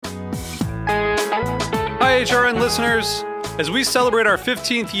HRN listeners. As we celebrate our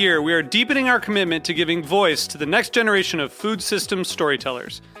 15th year, we are deepening our commitment to giving voice to the next generation of food systems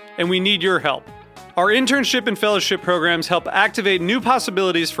storytellers, and we need your help. Our internship and fellowship programs help activate new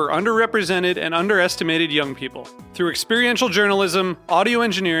possibilities for underrepresented and underestimated young people through experiential journalism, audio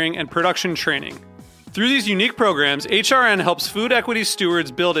engineering, and production training. Through these unique programs, HRN helps food equity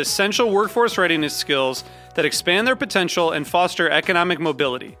stewards build essential workforce readiness skills that expand their potential and foster economic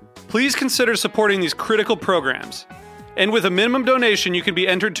mobility. Please consider supporting these critical programs. And with a minimum donation, you can be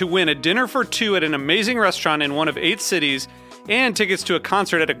entered to win a dinner for two at an amazing restaurant in one of 8 cities and tickets to a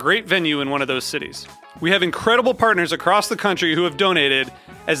concert at a great venue in one of those cities. We have incredible partners across the country who have donated,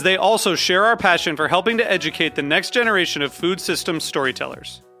 as they also share our passion for helping to educate the next generation of food systems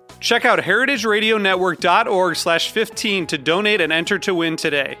storytellers. Check out heritageradionetwork.org/15 to donate and enter to win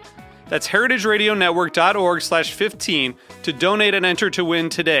today. That's heritageradionetwork.org/15 to donate and enter to win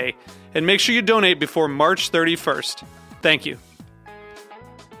today. And make sure you donate before March 31st. Thank you.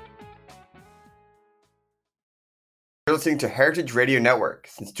 You're listening to Heritage Radio Network.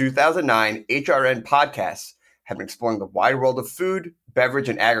 Since 2009, HRN podcasts have been exploring the wide world of food, beverage,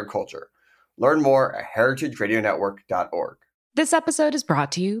 and agriculture. Learn more at heritageradionetwork.org. This episode is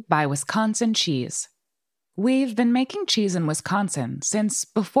brought to you by Wisconsin Cheese. We've been making cheese in Wisconsin since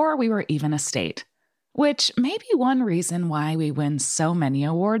before we were even a state, which may be one reason why we win so many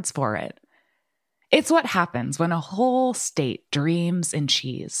awards for it. It's what happens when a whole state dreams in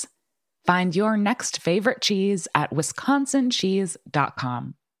cheese. Find your next favorite cheese at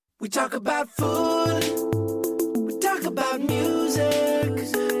wisconsincheese.com. We talk about food, we talk about music,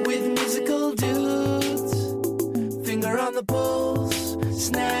 with musical dudes, finger on the pulse,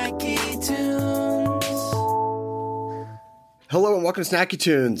 snacky tunes. Hello and welcome to Snacky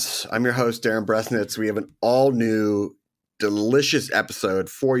Tunes. I'm your host, Darren Bresnitz. We have an all-new, delicious episode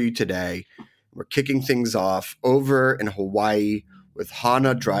for you today. We're kicking things off over in Hawaii with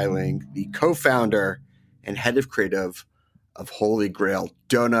Hannah Dreiling, the co-founder and head of creative of Holey, Grail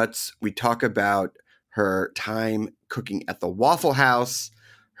Donuts. We talk about her time cooking at the Waffle House,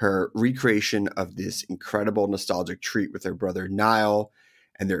 her recreation of this incredible nostalgic treat with her brother Niall,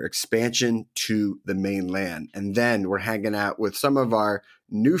 and their expansion to the mainland. And then we're hanging out with some of our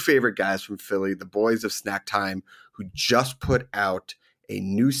new favorite guys from Philly, the boys of Snacktime, who just put out a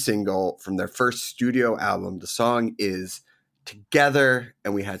new single from their first studio album. The song is Together,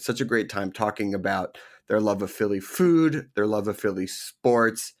 and we had such a great time talking about their love of Philly food, their love of Philly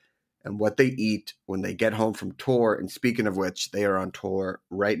sports, and what they eat when they get home from tour. And speaking of which, they are on tour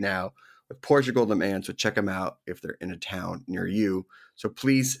right now with Portugal the Man, so check them out if they're in a town near you. So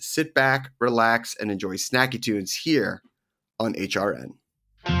please sit back, relax, and enjoy Snacky Tunes here on HRN.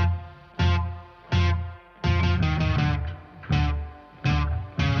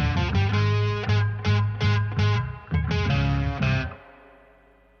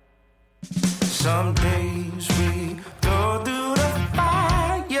 Some days we go through the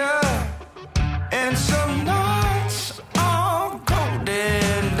fire, and some nights are cold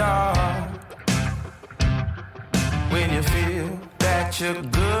and dark. When you feel that your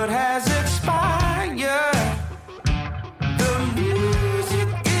good has expired, the music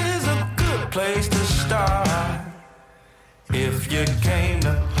is a good place to start. If you came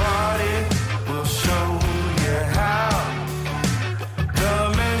to party, we'll show you how.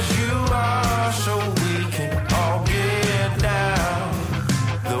 Come as you are, so we can all get down.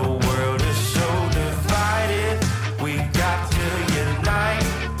 The world is so divided, we got to unite.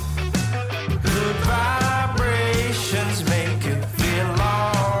 Good vibrations make it feel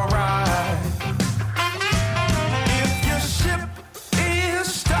alright. If your ship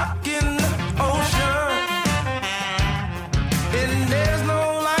is stuck in the ocean and there's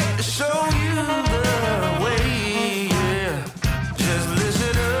no light to show you the way, just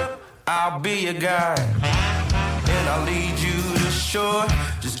listen up, I'll be your guide, and I'll lead you to shore.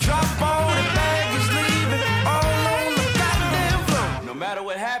 Just drop all the baggage, leave it all on the goddamn floor. No matter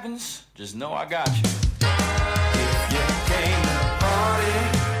what happens, just know I got you. If you came to party,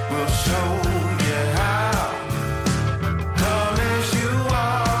 we'll show you how. Come as you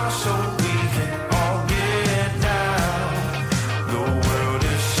are, so we can all get down. The world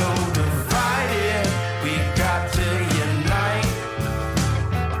is so divided, we got to unite.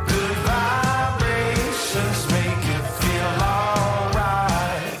 Good vibrations make it feel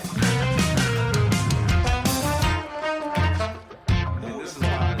alright. This is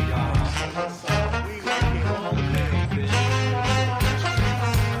why y'all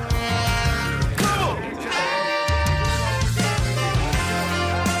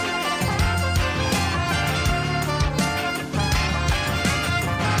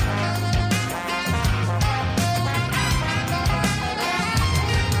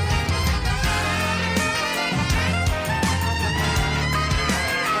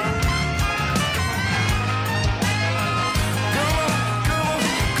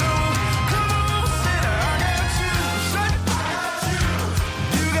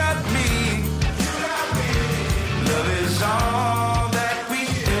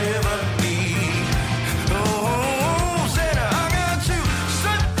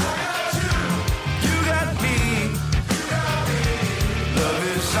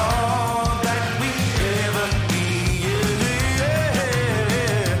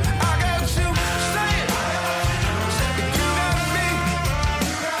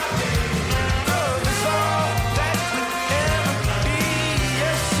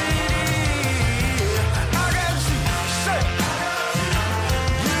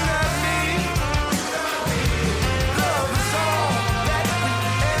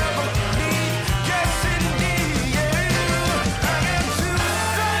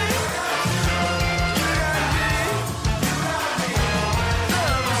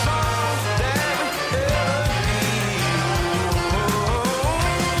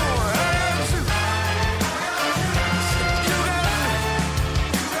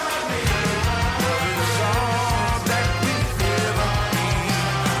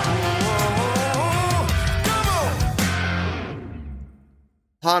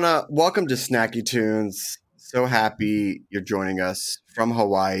Hannah, welcome to Snacky Tunes. So happy you're joining us from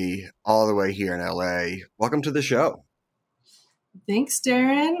Hawaii all the way here in LA. Welcome to the show. Thanks,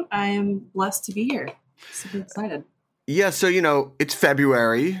 Darren. I am blessed to be here. Super excited. Yeah, so, it's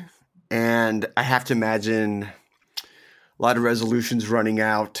February, and I have to imagine a lot of resolutions running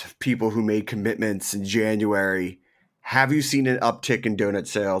out, people who made commitments in January. Have you seen an uptick in donut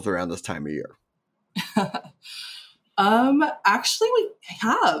sales around this time of year? Actually, we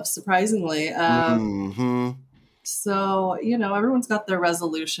have, surprisingly. So, everyone's got their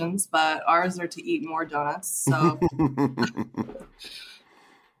resolutions, but ours are to eat more donuts. So,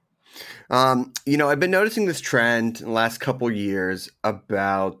 I've been noticing this trend in the last couple years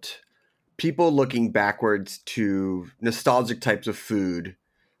about people looking backwards to nostalgic types of food,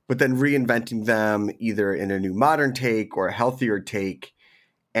 but then reinventing them either in a new modern take or a healthier take.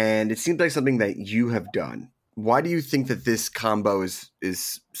 And it seems like something that you have done. Why do you think that this combo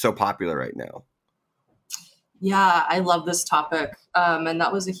is so popular right now? Yeah, I love this topic. And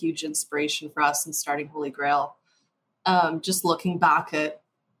that was a huge inspiration for us in starting Holy Grail. Just looking back at,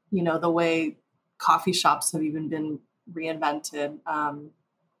 the way coffee shops have even been reinvented,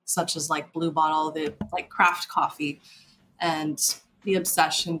 such as like Blue Bottle, the like craft coffee, and the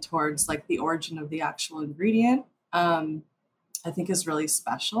obsession towards like the origin of the actual ingredient, I think is really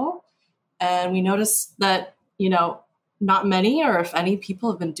special. And we noticed that, not many, or if any,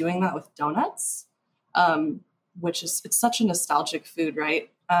 people have been doing that with donuts, which it's such a nostalgic food, right?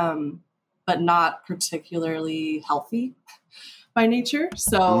 But not particularly healthy by nature.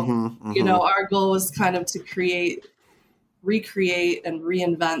 So, our goal was kind of to recreate and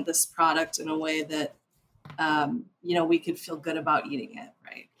reinvent this product in a way that, we could feel good about eating it,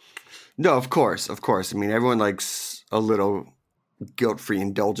 right? No, of course. I mean, everyone likes a little guilt-free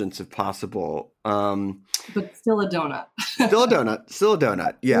indulgence if possible. But still a donut. Still a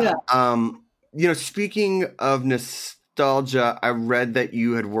donut. Yeah. Speaking of nostalgia, I read that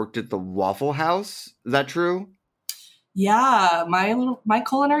you had worked at the Waffle House. Is that true? Yeah, my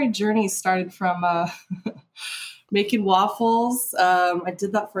culinary journey started from making waffles. I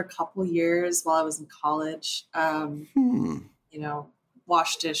did that for a couple years while I was in college.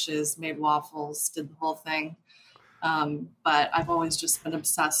 Washed dishes, made waffles, did the whole thing. But I've always just been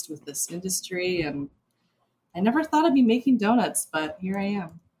obsessed with this industry, and I never thought I'd be making donuts, but here I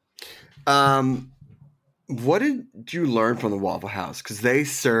am. What did you learn from the Waffle House? Because they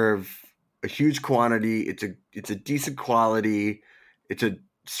serve a huge quantity. It's a decent quality. It's a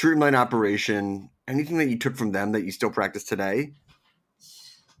streamlined operation. Anything that you took from them that you still practice today?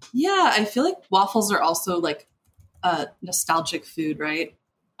 Yeah, I feel like waffles are also like a nostalgic food, right?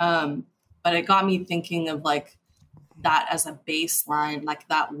 But it got me thinking of like that as a baseline, like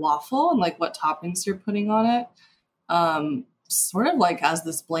that waffle and like what toppings you're putting on it. Sort of like as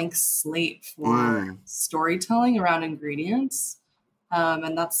this blank slate for storytelling around ingredients.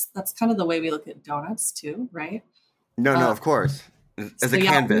 And that's kind of the way we look at donuts too, right? No, of course. As a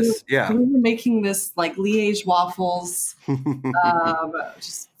canvas. We were making this like Liège waffles,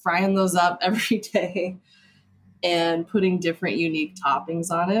 just frying those up every day and putting different unique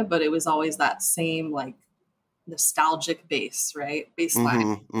toppings on it. But it was always that same like nostalgic base, right?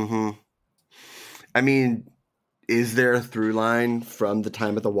 Baseline. I mean, is there a through line from the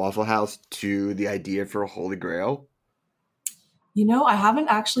time at the Waffle House to the idea for Holy Grail? I haven't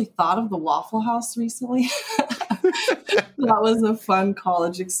actually thought of the Waffle House recently. That was a fun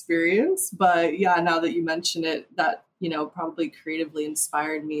college experience. But yeah, now that you mention it, that, probably creatively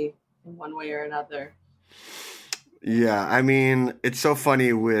inspired me in one way or another. Yeah, I mean, it's so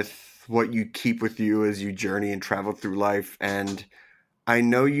funny with what you keep with you as you journey and travel through life. And I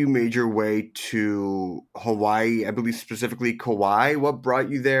know you made your way to Hawaii, I believe specifically Kauai. What brought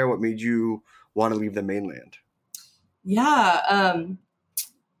you there? What made you want to leave the mainland? Yeah,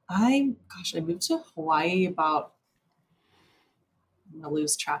 I moved to Hawaii about, I'm going to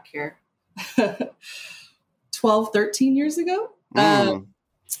lose track here, 12, 13 years ago.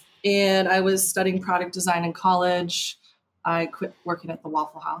 And I was studying product design in college. I quit working at the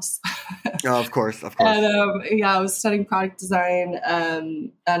Waffle House. Oh, of course. And I was studying product design,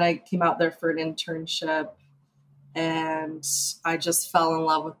 and I came out there for an internship, and I just fell in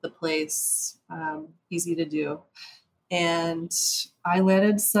love with the place. Easy to do. And I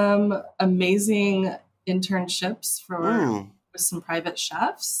landed some amazing internships with some private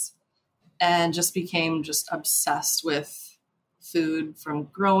chefs, and just became obsessed with food from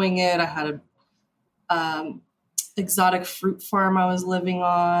growing it. I had a exotic fruit farm I was living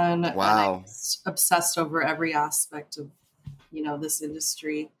on. Wow. And I was obsessed over every aspect of, this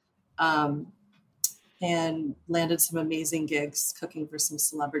industry. and landed some amazing gigs cooking for some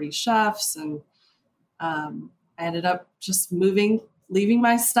celebrity chefs. And I ended up just leaving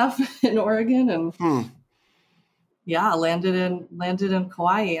my stuff in Oregon, and landed in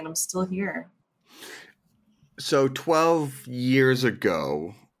Kauai, and I'm still here. So 12 years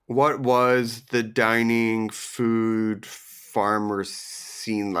ago, what was the dining food farmer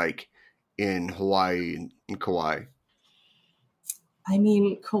scene like in Hawaii and Kauai? I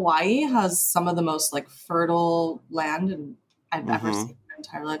mean, Kauai has some of the most like fertile land I've ever seen in my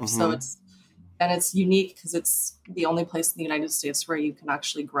entire life. So it's unique because it's the only place in the United States where you can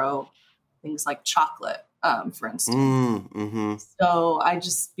actually grow things like chocolate, for instance. So I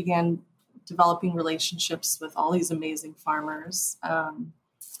just began developing relationships with all these amazing farmers,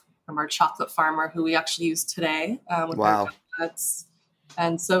 from our chocolate farmer who we actually use today with our donuts.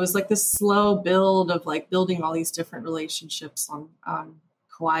 And so it was like this slow build of like building all these different relationships on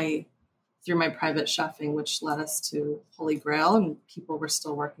Kauai through my private chefing, which led us to Holy Grail and people we're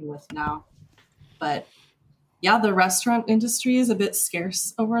still working with now. But yeah, the restaurant industry is a bit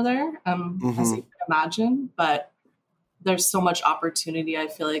scarce over there, as you can imagine, but there's so much opportunity, I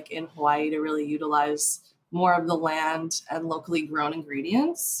feel like, in Hawaii to really utilize more of the land and locally grown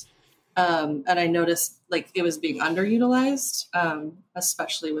ingredients. And I noticed like it was being underutilized,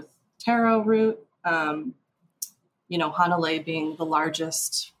 especially with taro root, Hanalei being the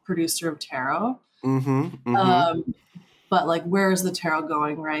largest producer of taro. But like, where is the taro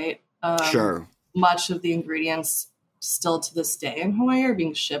going, right? Sure. Much of the ingredients still to this day in Hawaii are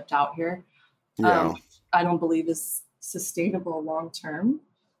being shipped out here. Yeah. I don't believe is sustainable long term.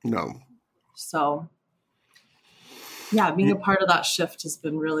 No. So yeah, being a part of that shift has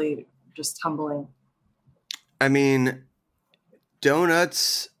been really just humbling. I mean,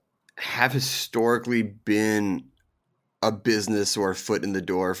 donuts have historically been a business or a foot in the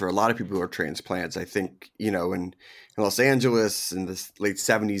door for a lot of people who are transplants. I think, in Los Angeles in the late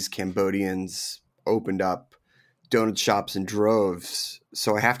 70s, Cambodians opened up donut shops in droves.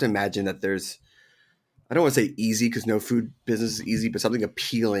 So I have to imagine that there's, I don't want to say easy because no food business is easy, but something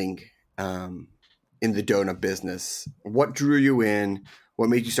appealing in the donut business. What drew you in? What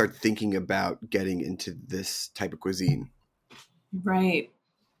made you start thinking about getting into this type of cuisine? Right.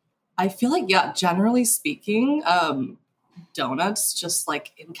 I feel like, generally speaking, donuts just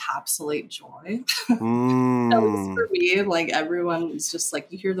like encapsulate joy. At least for me, like everyone is just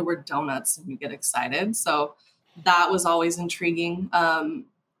like, you hear the word donuts and you get excited. So that was always intriguing. And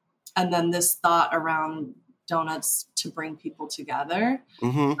then this thought around donuts to bring people together.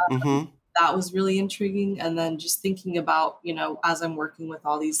 That was really intriguing. And then just thinking about, as I'm working with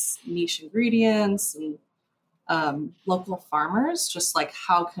all these niche ingredients and local farmers, just like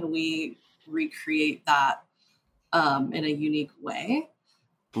how can we recreate that in a unique way?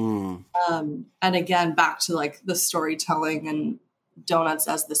 And again, back to like the storytelling and donuts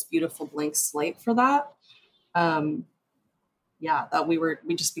as this beautiful blank slate for that. That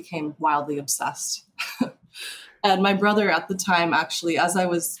we just became wildly obsessed. And my brother at the time, actually, as I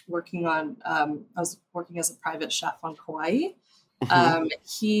was working I was working as a private chef on Kauai.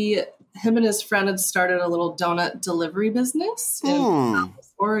 Him and his friend had started a little donut delivery business in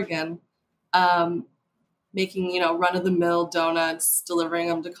Oregon, making, run of the mill donuts, delivering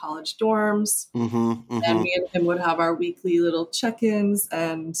them to college dorms. And me and him would have our weekly little check-ins.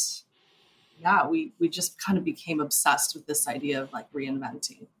 And we just kind of became obsessed with this idea of like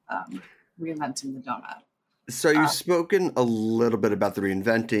reinventing the donut. So you've spoken a little bit about the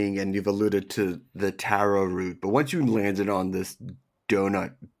reinventing and you've alluded to the taro root, but once you landed on this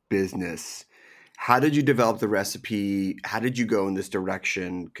donut business, how did you develop the recipe? How did you go in this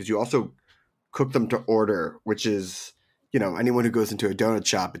direction? Because you also cook them to order, which is, anyone who goes into a donut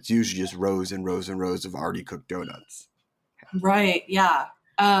shop, it's usually just rows and rows and rows of already cooked donuts. Right. Yeah.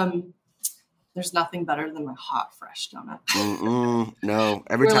 There's nothing better than a hot, fresh donut. No.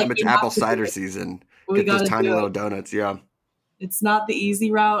 Every time it's apple cider season, get those tiny little donuts. Yeah. It's not the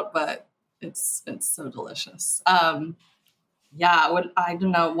easy route, but it's so delicious. I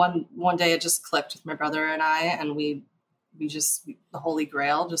don't know. One day it just clicked with my brother and I, and we just, the Holy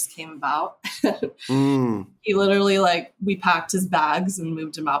Grail just came about. He literally we packed his bags and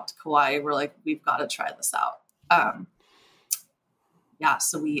moved him out to Kauai. We're like, we've got to try this out.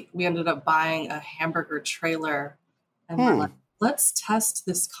 So we ended up buying a hamburger trailer and we're like, let's test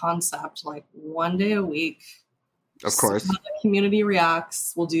this concept like one day a week. Of course. So the community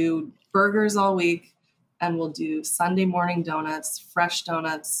reacts. We'll do burgers all week and we'll do Sunday morning donuts, fresh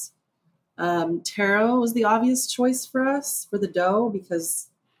donuts. Taro was the obvious choice for us for the dough because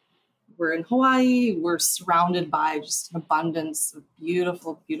we're in Hawaii. We're surrounded by just an abundance of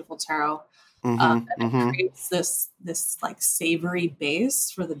beautiful, beautiful taro. And it creates this like savory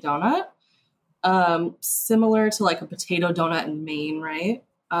base for the donut, similar to like a potato donut in Maine, right?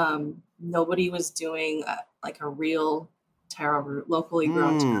 Nobody was doing like a real taro root, locally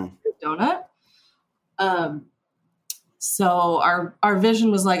grown taro root donut. So our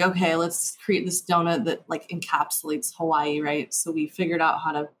vision was like, okay, let's create this donut that like encapsulates Hawaii, right? So we figured out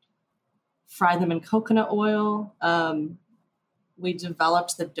how to fry them in coconut oil. We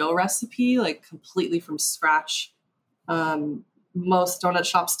developed the dough recipe like completely from scratch. Most donut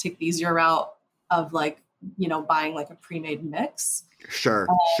shops take the easier route of like, buying like a pre-made mix. Sure.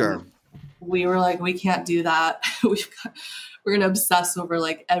 We were like, we can't do that. We're going to obsess over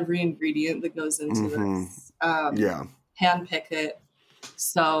like every ingredient that goes into this. Hand pick it.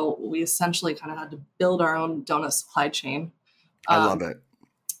 So we essentially kind of had to build our own donut supply chain. I love it.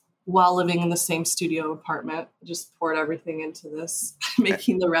 While living in the same studio apartment, just poured everything into this,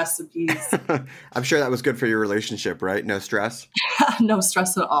 making the recipes. I'm sure that was good for your relationship, right? No stress? No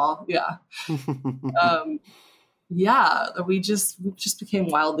stress at all. Yeah. We just became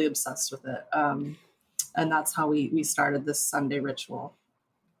wildly obsessed with it. And that's how we started this Sunday ritual.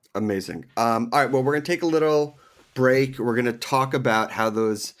 Amazing. All right. Well, we're going to take a little break. We're going to talk about how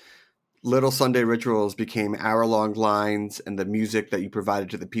those little Sunday rituals became hour-long lines and the music that you provided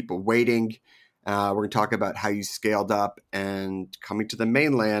to the people waiting. We're going to talk about how you scaled up, and coming to the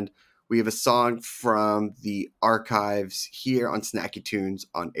mainland, we have a song from the archives here on Snacky Tunes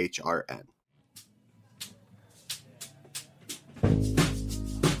on HRN.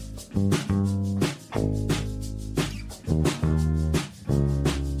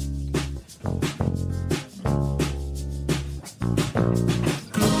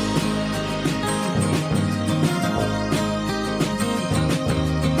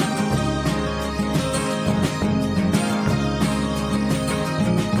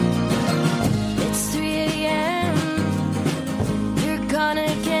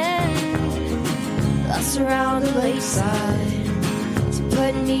 Around the lakeside to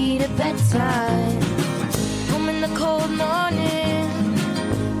put me to bedtime. Home in the cold morning,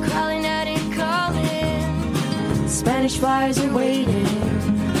 crawling out and calling. Spanish flies are waiting,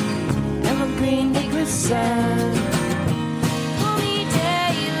 evergreen they glisten. Pull me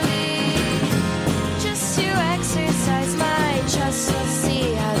daily, just to exercise my trust. We'll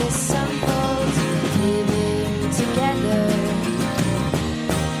see how this unfolds, living together.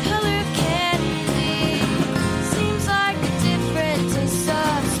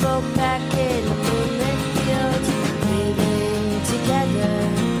 Back in the moonlit fields, living together.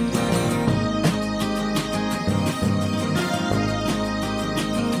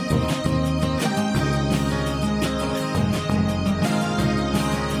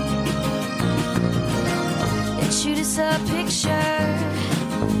 And shoot us a picture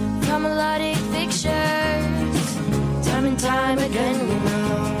from melodic pictures. Time and time again we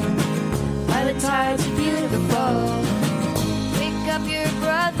know why the tides are beautiful. Pick up your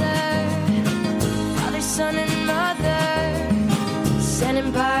brother, father, son, and mother,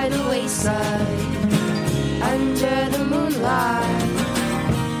 standing by the wayside, under the moonlight.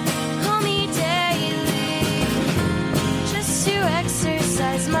 Call me daily, just to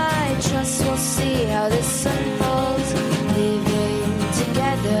exercise my trust. We'll see how this unfolds, living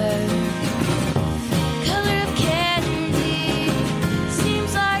together. Color of candy,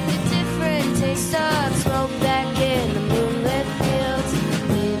 seems like a different taste of smoke. Back in the moonlit fields,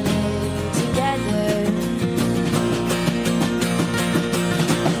 living together.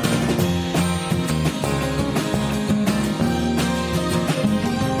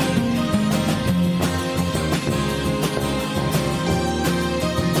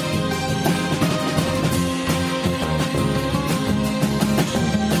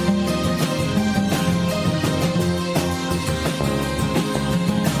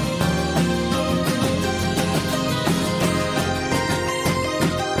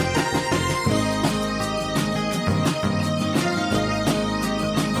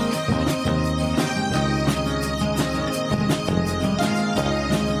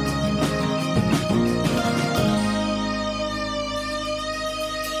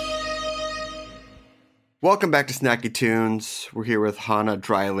 Welcome back to Snacky Tunes. We're here with Hannah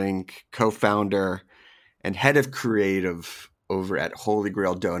Dreiling, co-founder and head of creative over at Holy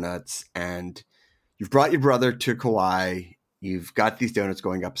Grail Donuts. And you've brought your brother to Kauai. You've got these donuts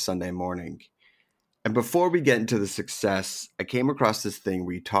going up Sunday morning. And before we get into the success, I came across this thing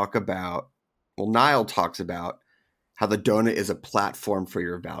where you talk about, Niall talks about how the donut is a platform for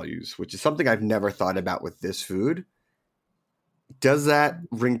your values, which is something I've never thought about with this food. Does that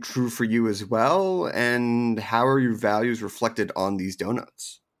ring true for you as well? And how are your values reflected on these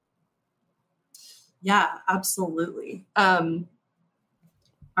donuts? Yeah, absolutely.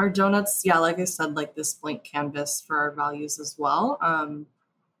 Our donuts, yeah, like I said, like this blank canvas for our values as well.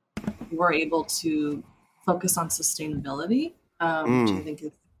 We're able to focus on sustainability, which I think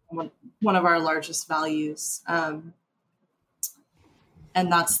is one of our largest values.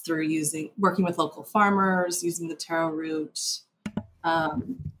 And that's through working with local farmers, using the taro root,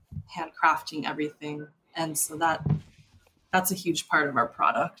 handcrafting everything. And so that's a huge part of our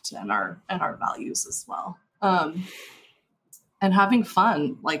product and our values as well. And having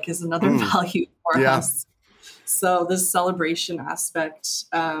fun, like, is another value for us. So this celebration aspect,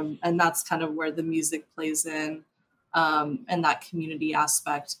 and that's kind of where the music plays in, and that community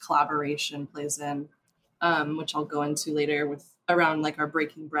aspect, collaboration plays in, which I'll go into later with around like our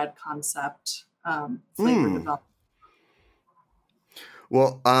breaking bread concept, flavor development.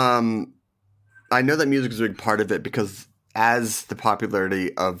 Well, I know that music is a big part of it because as the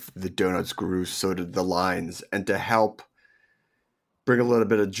popularity of the donuts grew, so did the lines. And to help bring a little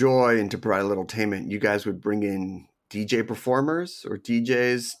bit of joy and to provide a little entertainment, you guys would bring in DJ performers or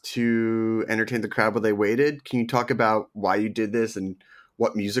DJs to entertain the crowd while they waited. Can you talk about why you did this and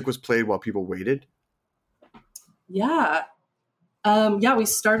what music was played while people waited? Yeah. We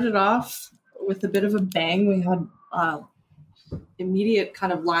started off with a bit of a bang. We had immediate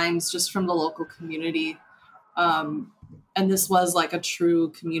kind of lines just from the local community. And this was like a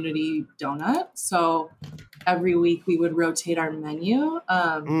true community donut. So every week we would rotate our menu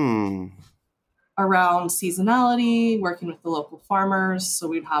around seasonality, working with the local farmers. So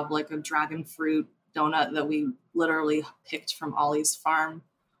we'd have like a dragon fruit donut that we literally picked from Ollie's farm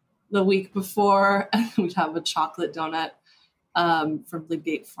the week before. And we'd have a chocolate donut from the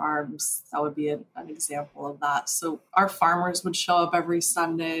Gate Farms. That would be an example of that. So our farmers would show up every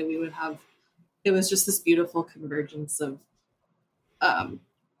Sunday. It was just this beautiful convergence of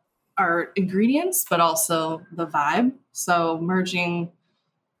our ingredients, but also the vibe. So merging,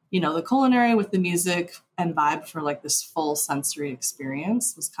 the culinary with the music and vibe for like this full sensory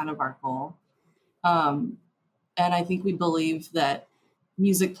experience was kind of our goal. And I think we believe that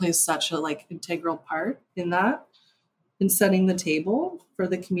music plays such a like integral part in that, in setting the table for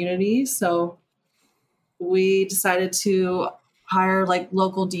the community. So we decided to hire like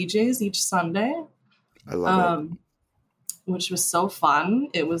local DJs each Sunday. I love it. Which was so fun.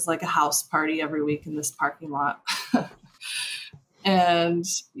 It was like a house party every week in this parking lot. And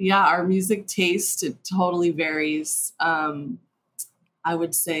yeah, our music taste, it totally varies. I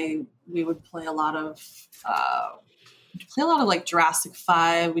would say we would play a lot of like Jurassic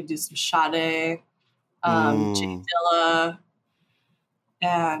 5. We'd do some Sade, Jay Dilla.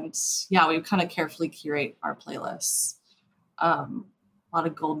 And yeah, we would kind of carefully curate our playlists. A lot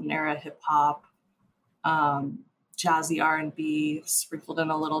of golden era hip hop, jazzy R&B, sprinkled in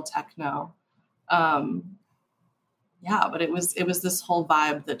a little techno. But it was this whole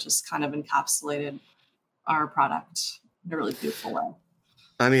vibe that just kind of encapsulated our product in a really beautiful way.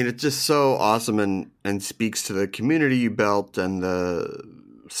 I mean, it's just so awesome and speaks to the community you built and the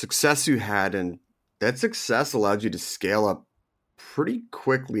success you had. And that success allowed you to scale up pretty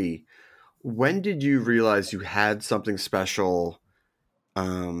quickly. When did you realize you had something special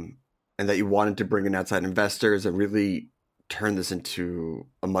and that you wanted to bring in outside investors and really turn this into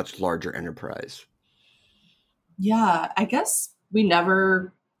a much larger enterprise? Yeah, I guess we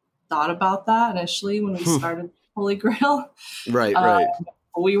never thought about that initially when we started Holy Grail. Right.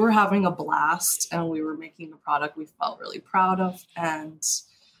 We were having a blast and we were making a product we felt really proud of. And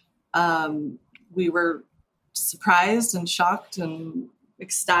we were surprised and shocked and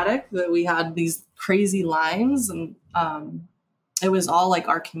ecstatic that we had these crazy lines. And it was all like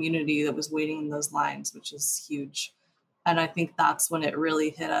our community that was waiting in those lines, which is huge. And I think that's when it really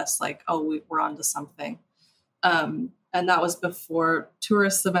hit us like, oh, we're onto something. And that was before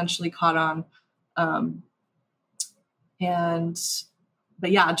tourists eventually caught on. But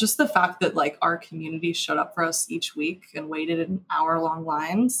yeah, just the fact that like our community showed up for us each week and waited in hour-long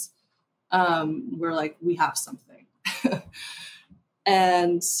lines, we're like, we have something.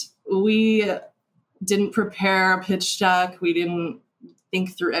 And we didn't prepare a pitch deck. We didn't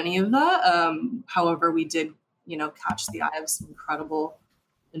think through any of that. However, we did, catch the eye of some incredible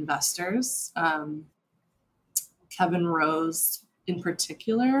investors. Kevin Rose in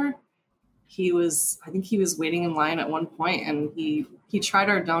particular, I think he was waiting in line at one point and he tried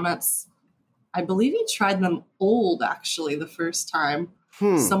our donuts. I believe he tried them old actually the first time.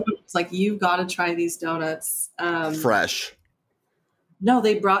 Someone was like, you've got to try these donuts. Fresh. No,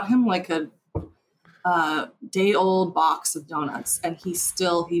 they brought him like a day old box of donuts and he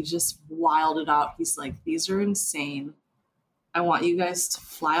just wilded out. He's like, these are insane. I want you guys to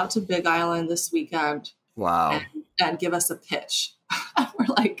fly out to Big Island this weekend Wow. and give us a pitch.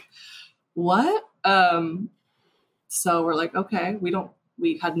 We're like, what? So we're like, okay, we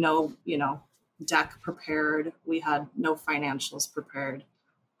had no, deck prepared. We had no financials prepared.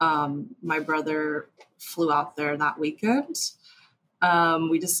 My brother flew out there that weekend.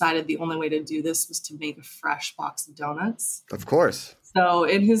 We decided the only way to do this was to make a fresh box of donuts. Of course. So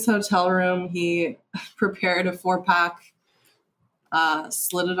in his hotel room, he prepared a 4-pack,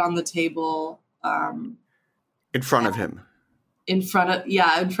 slid it on the table. In front of him. It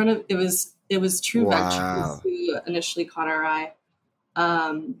was True Wow. Ventures who initially caught our eye.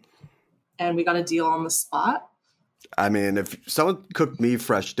 And we got a deal on the spot. I mean, if someone cooked me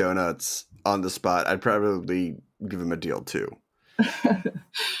fresh donuts on the spot, I'd probably give him a deal too.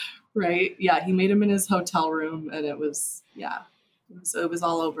 Right. Yeah. He made them in his hotel room, and it was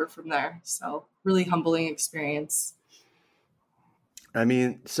all over from there. So really humbling experience. I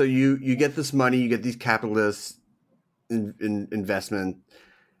mean, so you get this money, you get these capitalists in investment,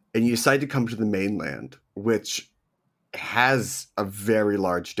 and you decide to come to the mainland, which has a very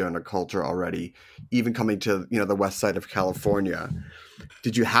large donut culture already, even coming to, the west side of California.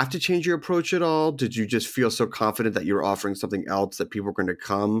 Did you have to change your approach at all? Did you just feel so confident that you were offering something else that people were going to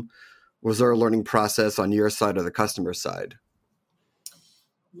come? Was there a learning process on your side or the customer side?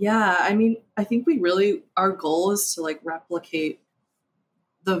 Yeah, I mean, I think our goal is to replicate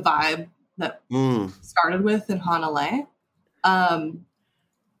the vibe that started with in Honolulu.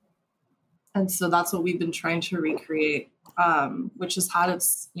 And so that's what we've been trying to recreate, which has had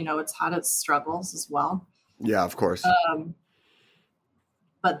its struggles as well. Yeah, of course.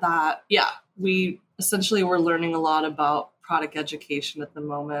 But we essentially we're learning a lot about product education at the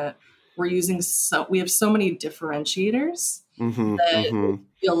moment. We have so many differentiators that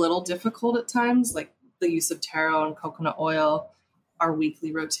feel a little difficult at times, like the use of taro and coconut oil, our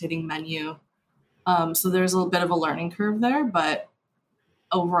weekly rotating menu. So there's a little bit of a learning curve there, but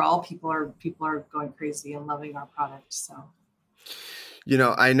overall people are going crazy and loving our product. So,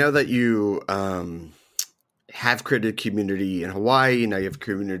 I know that you have created a community in Hawaii. Now you have a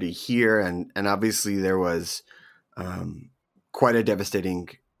community here, and obviously there was quite a devastating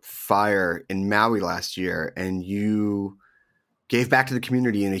fire in Maui last year, and you gave back to the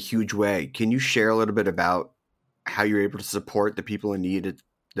community in a huge way. Can you share a little bit about how you're able to support the people in need at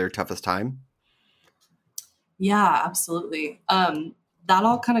their toughest time? Yeah, absolutely. That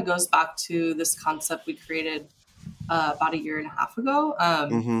all kind of goes back to this concept we created about 1.5 years ago.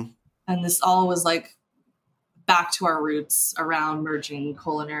 And this all was back to our roots around merging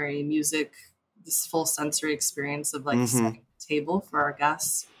culinary, music, this full sensory experience of setting the table for our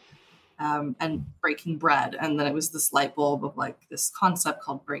guests, and breaking bread. And then it was this light bulb of this concept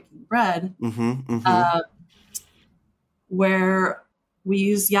called breaking bread, where we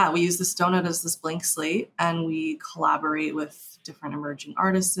use this donut as this blank slate, and we collaborate with different emerging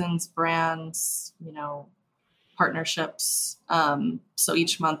artisans, brands, partnerships. So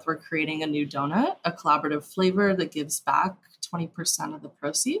each month we're creating a new donut, a collaborative flavor that gives back 20% of the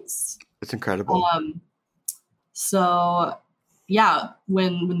proceeds. It's incredible. So yeah,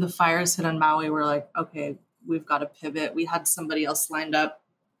 when the fires hit on Maui, we're like, okay, we've got to pivot. We had somebody else lined up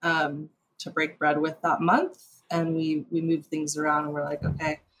to break bread with that month, and we moved things around, and we're like,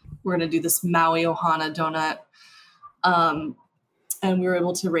 okay, we're going to do this Maui Ohana donut. And we were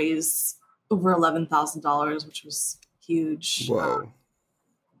able to raise over $11,000, which was huge. Whoa.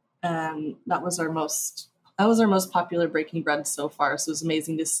 And that was our most popular breaking bread so far. So it was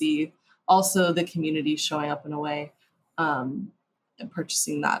amazing to see also the community showing up in a way, and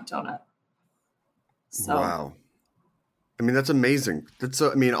purchasing that donut. So, wow. I mean, that's amazing.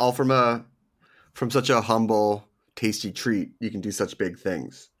 All from such a humble, tasty treat, you can do such big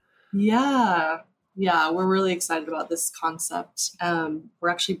things. Yeah. Yeah, we're really excited about this concept. We're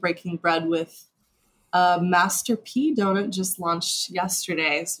actually breaking bread with Master P donut just launched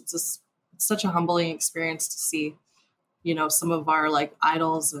yesterday. So it's such a humbling experience to see, some of our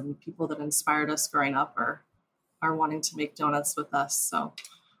idols and people that inspired us growing up are wanting to make donuts with us. So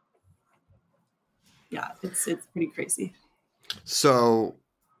yeah, it's pretty crazy. So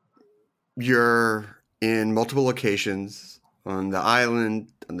you're in multiple locations on the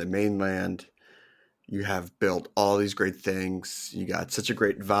island, on the mainland. You have built all these great things. You got such a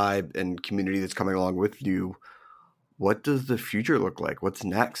great vibe and community that's coming along with you. What does the future look like? What's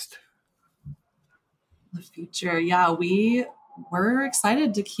next? The future. Yeah, we're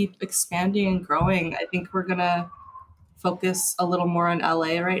excited to keep expanding and growing. I think we're going to focus a little more on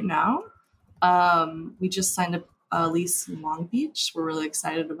LA right now. We just signed a lease in Long Beach we're really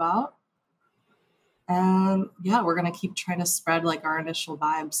excited about. And yeah, we're going to keep trying to spread like our initial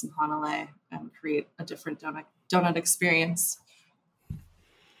vibes in Honolulu and create a different donut experience.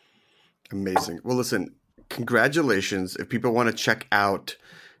 Amazing. Well, listen, congratulations. If people want to check out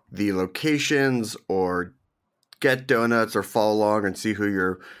the locations or get donuts or follow along and see who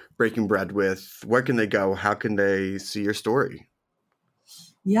you're breaking bread with, where can they go? How can they see your story?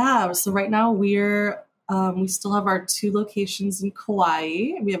 Yeah, so right now we still have our 2 locations in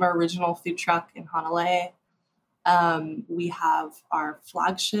Kauai. We have our original food truck in Honolulu. We have our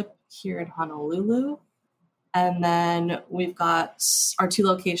flagship here in Honolulu. And then we've got our 2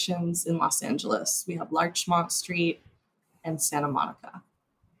 locations in Los Angeles. We have Larchmont Street and Santa Monica.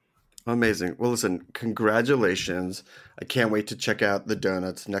 Amazing. Well, listen, congratulations. I can't wait to check out the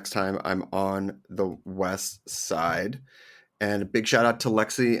donuts next time I'm on the West Side. And a big shout out to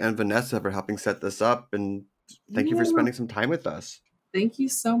Lexi and Vanessa for helping set this up. And thank you for spending some time with us. Thank you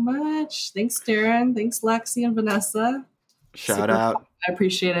so much. Thanks, Darren. Thanks, Lexi and Vanessa. Shout out. Fun. I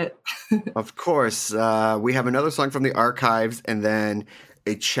appreciate it. Of course. We have another song from the archives and then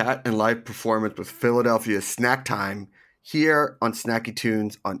a chat and live performance with Philadelphia's Snacktime here on Snacky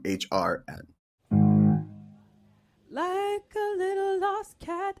Tunes on HRN. Like a little lost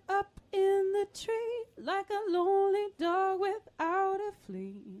cat up in the tree, like a lonely dog without a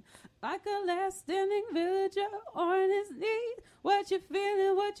flea, like a last standing villager on his knees. What you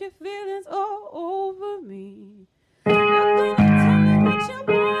feeling's all over me. Not gonna tell you what you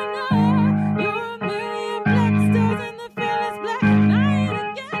wanna. You're a million black stars and the feeling's black night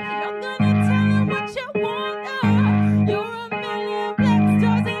again. You're gonna tell him what you wanna. You're a million black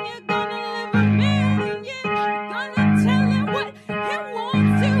stars and you're gonna live a million years. You're gonna tell him what he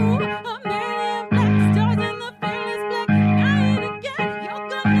wants to. A million black stars and the feeling's black night again. You're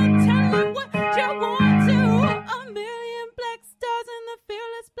gonna tell him what you want to. A million black stars and the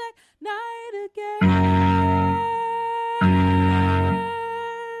feeling's black night again.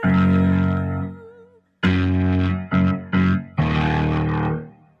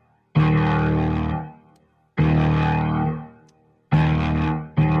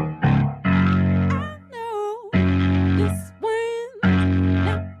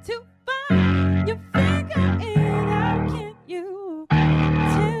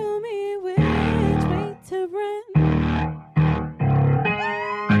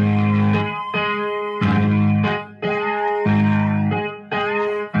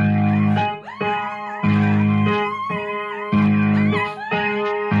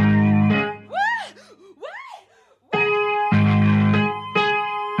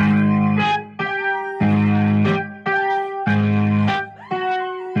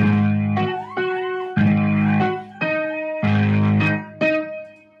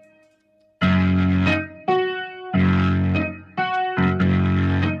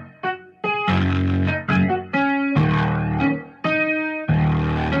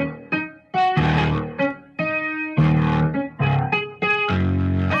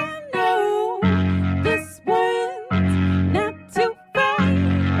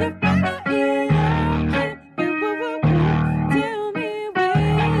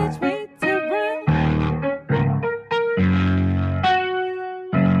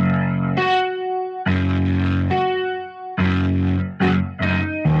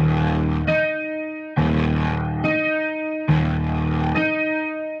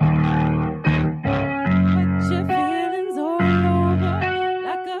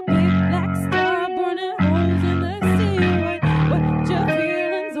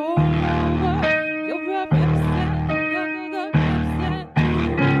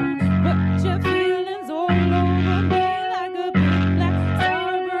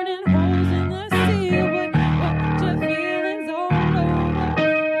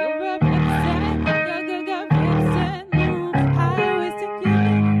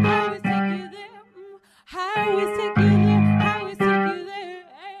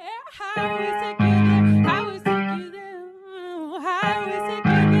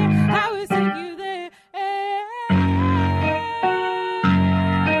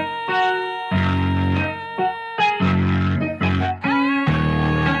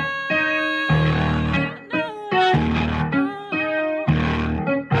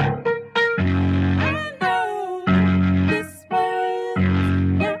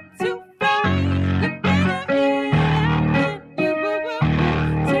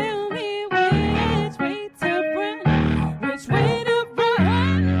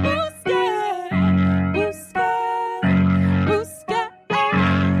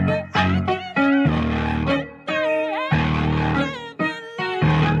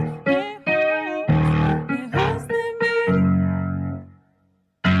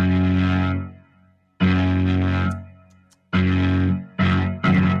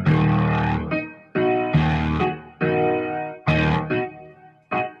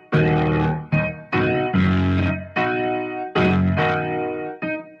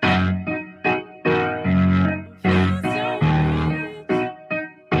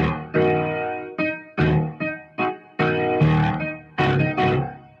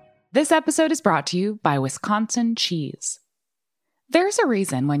 This episode is brought to you by Wisconsin Cheese. There's a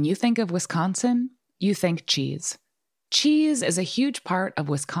reason when you think of Wisconsin, you think cheese. Cheese is a huge part of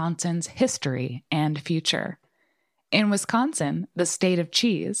Wisconsin's history and future. In Wisconsin, the state of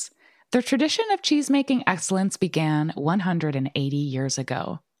cheese, the tradition of cheese-making excellence began 180 years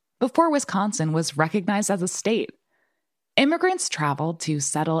ago, before Wisconsin was recognized as a state. Immigrants traveled to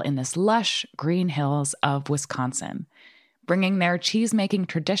settle in this lush green hills of Wisconsin, bringing their cheese-making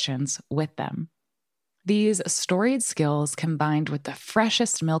traditions with them. These storied skills, combined with the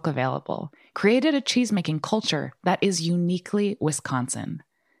freshest milk available, created a cheese-making culture that is uniquely Wisconsin.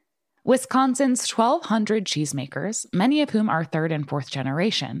 Wisconsin's 1,200 cheesemakers, many of whom are third and fourth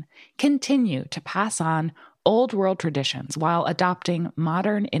generation, continue to pass on old world traditions while adopting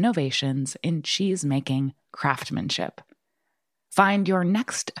modern innovations in cheese-making craftsmanship. Find your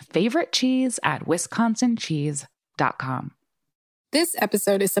next favorite cheese at wisconsincheese.com. This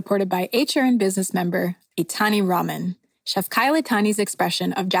episode is supported by HRN business member Itani Ramen, Chef Kyle Itani's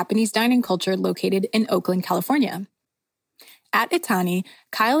expression of Japanese dining culture located in Oakland, California. At Itani,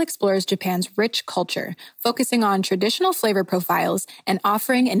 Kyle explores Japan's rich culture, focusing on traditional flavor profiles and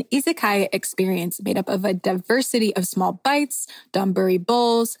offering an izakaya experience made up of a diversity of small bites, donburi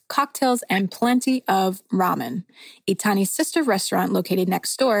bowls, cocktails, and plenty of ramen. Itani's sister restaurant located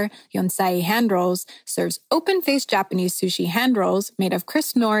next door, Yonsei Hand Rolls, serves open-faced Japanese sushi hand rolls made of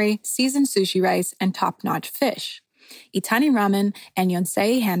crisp nori, seasoned sushi rice, and top-notch fish. Itani Ramen and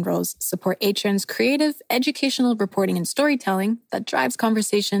Yonsei Hand Rolls support HRN's creative, educational reporting and storytelling that drives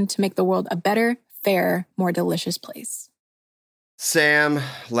conversation to make the world a better, fairer, more delicious place. Sam,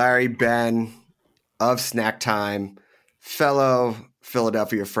 Larry, Ben of Snacktime, fellow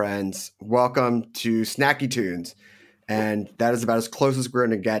Philadelphia friends, welcome to Snacky Tunes. And that is about as close as we're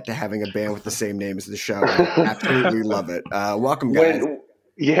going to get to having a band with the same name as the show. I absolutely love it. Welcome, guys.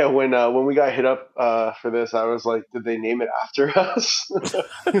 When we got hit up for this, I was like, did they name it after us?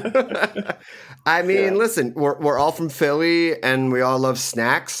 I mean, Listen, we're all from Philly and we all love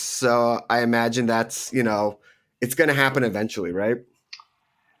snacks. So I imagine that's, it's going to happen eventually, right?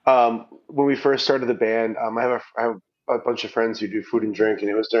 When we first started the band, I have a bunch of friends who do food and drink, and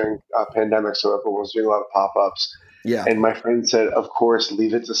it was during pandemic, so everyone was doing a lot of pop-ups. Yeah. And my friend said, of course,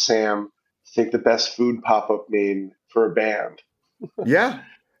 leave it to Sam to take the best food pop-up name for a band. Yeah.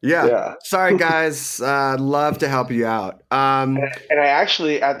 Sorry, guys. Love to help you out. And I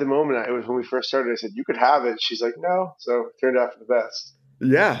actually, at the moment, it was when we first started, I said, you could have it. She's like, no. So it turned out for the best.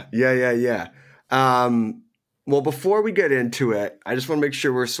 Yeah. Well, before we get into it, I just want to make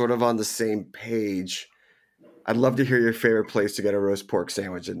sure we're sort of on the same page. I'd love to hear your favorite place to get a roast pork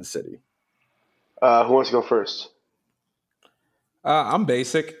sandwich in the city. Who wants to go first? I'm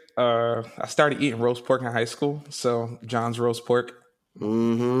basic. I started eating roast pork in high school, so John's Roast Pork.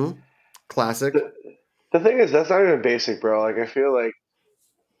 Mm-hmm. Classic. The thing is, that's not even basic, bro. Like, I feel like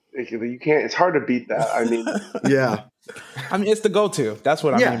you can't. It's hard to beat that. I mean, yeah. I mean, it's the go-to. That's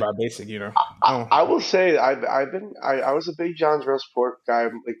what I mean by basic. I will say I was a big John's Roast Pork guy.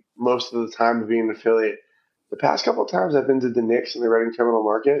 Like most of the time, being an affiliate. The past couple of times I've been to the Knicks in the Reading Terminal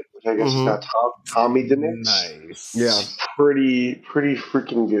Market, which I guess is now Tommy the Knicks. Nice. Yeah. Pretty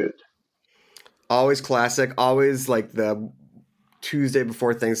freaking good. Always classic. Always like the Tuesday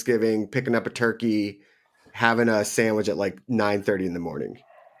before Thanksgiving, picking up a turkey, having a sandwich at like 9:30 in the morning.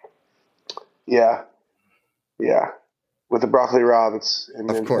 Yeah. With the broccoli rabe, and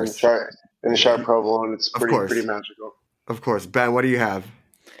the sharp provolone, it's pretty magical. Of course. Ben, what do you have?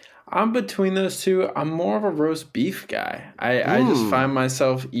 I'm between those two. I'm more of a roast beef guy. I just find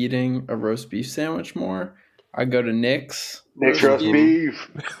myself eating a roast beef sandwich more. I go to Nick's. Nick's roast beef.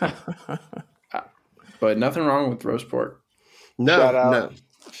 But nothing wrong with roast pork. No.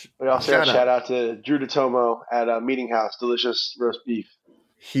 We also got shout out to Drew DeTomo at Meeting House. Delicious roast beef.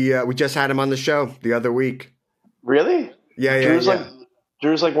 We just had him on the show the other week. Really? Yeah.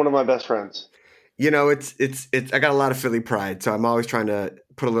 Drew's like one of my best friends. It's I got a lot of Philly pride, so I'm always trying to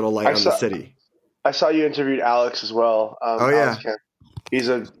put a little light on the city. I saw you interviewed Alex as well. Alex Kemp. He's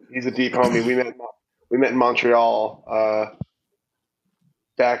a deep homie. We met in Montreal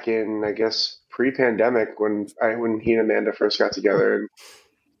back in, I guess, pre-pandemic when he and Amanda first got together,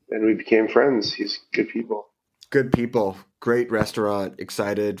 and we became friends. He's good people. Good people. Great restaurant.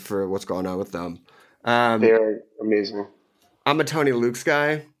 Excited for what's going on with them. They're amazing. I'm a Tony Luke's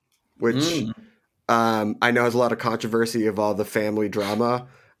guy, which I know has a lot of controversy of all the family drama.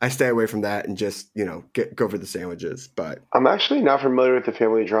 I stay away from that and just, go for the sandwiches. But I'm actually not familiar with the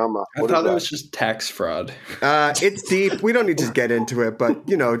family drama. I thought it was just tax fraud. It's deep. We don't need to get into it, but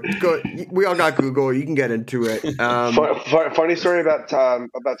we all got Google. You can get into it. Funny story about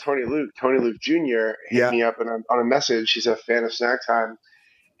Tony Luke. Tony Luke Jr. hit me up on a message. He's a fan of Snacktime,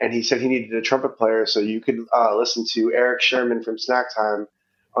 and he said he needed a trumpet player, so you could listen to Eric Sherman from Snacktime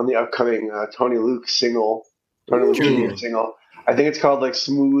on the upcoming Tony Luke single, Tony Luke Jr. single. I think it's called like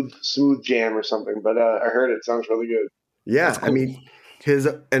Smooth Jam or something, but I heard it sounds really good. Yeah, cool. I mean, he's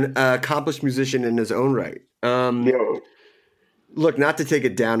an accomplished musician in his own right. Look, not to take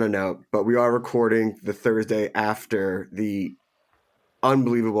it down a note, but we are recording the Thursday after the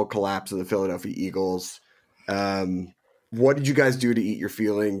unbelievable collapse of the Philadelphia Eagles. What did you guys do to eat your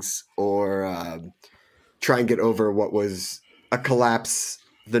feelings or try and get over what was a collapse,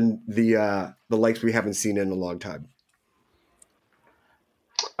 the likes we haven't seen in a long time?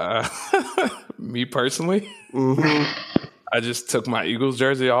 Me personally, I just took my Eagles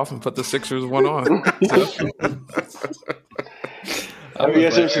jersey off and put the Sixers one on. Have you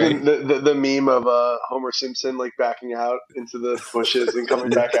guys ever seen the meme of Homer Simpson like backing out into the bushes and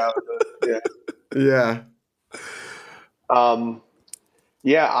coming back out? Yeah. I'm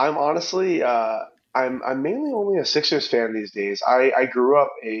honestly I'm mainly only a Sixers fan these days. I grew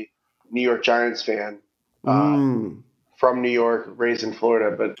up a New York Giants fan. From New York, raised in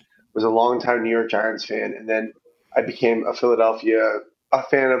Florida, but was a longtime New York Giants fan. And then I became a fan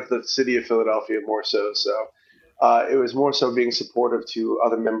of the city of Philadelphia more so. So it was more so being supportive to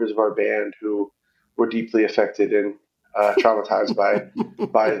other members of our band who were deeply affected and traumatized by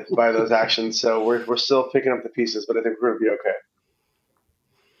those actions. So we're still picking up the pieces, but I think we're going to be okay.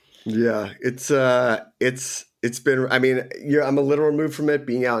 Yeah, it's been. I mean, I'm a little removed from it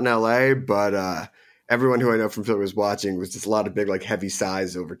being out in LA, but everyone who I know from Philly was watching was just a lot of big, like heavy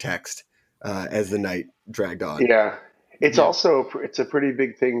sighs over text as the night dragged on. Yeah, it's a pretty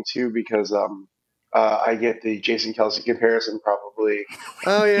big thing too because I get the Jason Kelce comparison probably.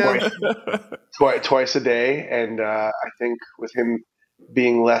 Oh yeah, twice a day, and I think with him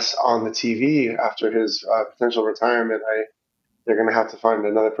being less on the TV after his potential retirement, they're going to have to find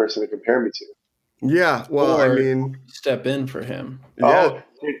another person to compare me to. Yeah, well, or I mean, step in for him. Yeah. Oh,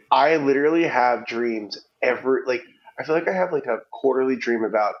 dude, I literally have dreams I feel like I have like a quarterly dream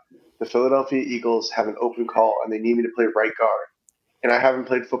about the Philadelphia Eagles have an open call and they need me to play right guard. And I haven't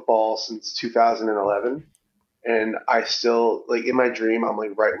played football since 2011. And I still, like in my dream, I'm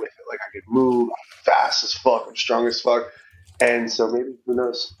like right with it. Like I could move, I'm fast as fuck, I'm strong as fuck. And so maybe, who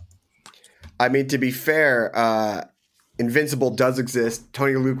knows? I mean, to be fair, Invincible does exist.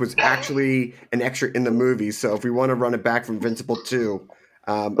 Tony Luke was actually an extra in the movie. So if we want to run it back from Invincible 2,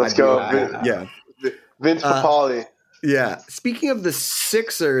 let's go. Vince Papali. Yeah. Speaking of the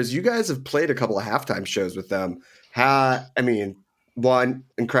Sixers, you guys have played a couple of halftime shows with them. One,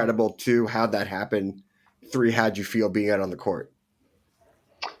 incredible. Two, how'd that happen? Three, how'd you feel being out on the court?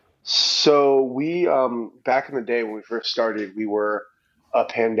 So we, back in the day when we first started, we were a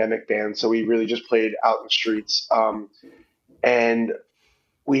pandemic band. So we really just played out in the streets. And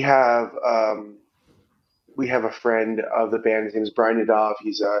we have a friend of the band. His name is Brian Nadov.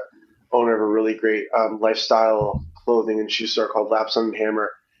 He's a owner of a really great lifestyle clothing and shoe store called Lapson and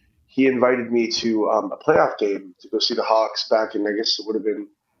Hammer. He invited me to a playoff game to go see the Hawks back in, I guess it would have been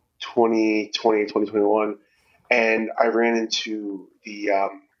 2020, 2021. And I ran into the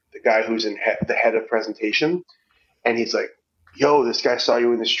guy who's the head of presentation. And he's like, yo, this guy saw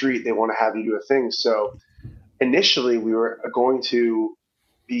you in the street. They want to have you do a thing. So initially we were going to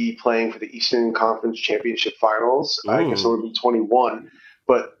be playing for the Eastern Conference Championship Finals. Ooh. I guess it would be 21.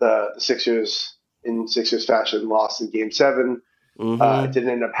 But the Sixers, in Sixers fashion, lost in Game 7. Mm-hmm. It didn't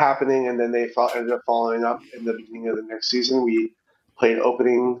end up happening, and then they ended up following up in the beginning of the next season. We played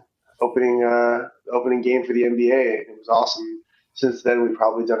opening game for the NBA. It was awesome. Since then, we've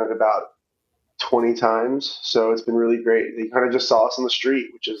probably done it about 20 times, so it's been really great. They kind of just saw us on the street,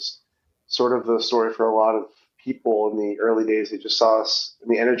 which is sort of the story for a lot of people in the early days. They just saw us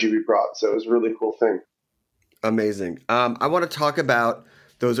and the energy we brought, so it was a really cool thing. Amazing. I want to talk about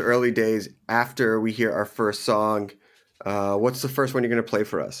those early days after we hear our first song. What's the first one you're going to play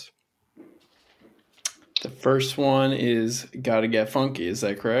for us? The first one is Gotta Get Funky. Is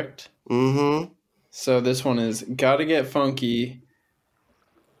that correct? Mm-hmm. So this one is Gotta Get Funky.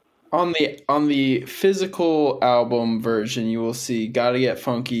 On the physical album version, you will see Gotta Get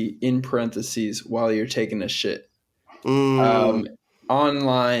Funky in parentheses while you're taking a shit.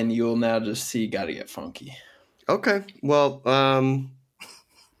 Online, you will now just see Gotta Get Funky. Okay. Well,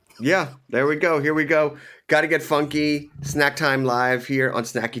 yeah, there we go. Here we go. Gotta Get Funky, Snack Time Live here on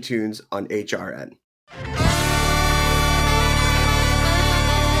Snacky Tunes on HRN.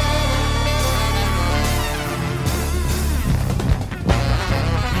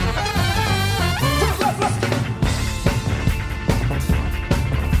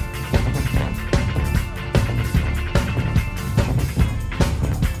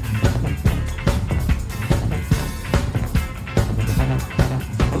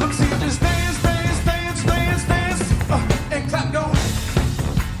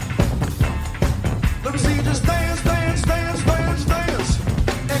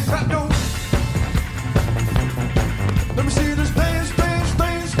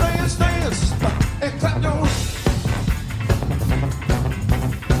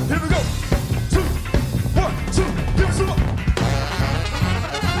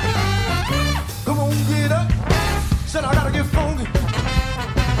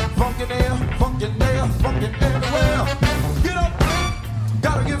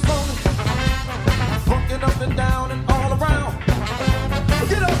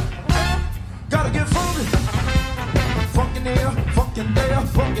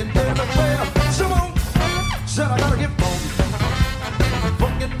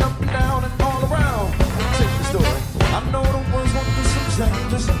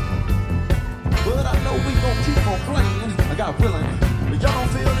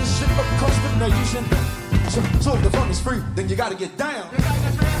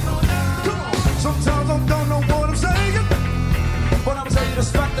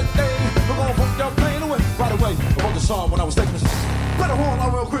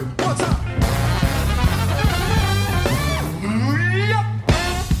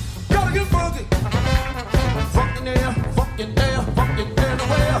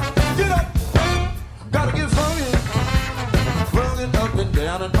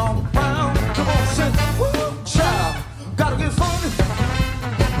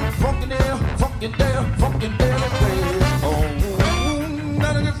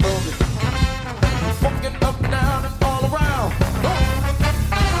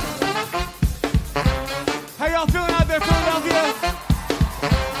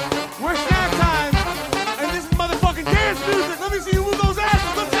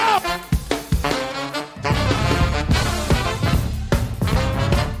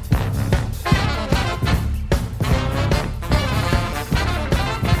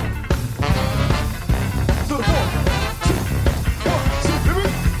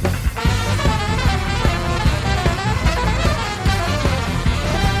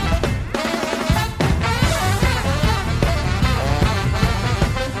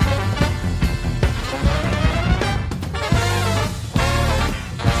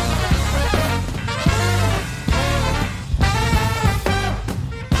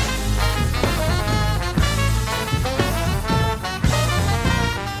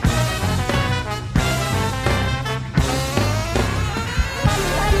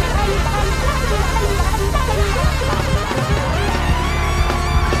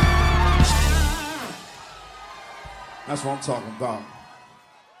 That's what I'm talking about.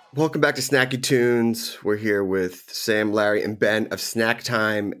 Welcome back to Snacky Tunes. We're here with Sam, Larry, and Ben of Snack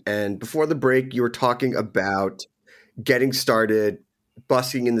Time. And before the break, you were talking about getting started,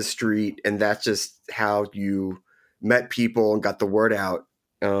 busking in the street, and that's just how you met people and got the word out.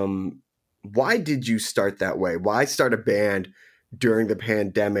 Why did you start that way? Why start a band during the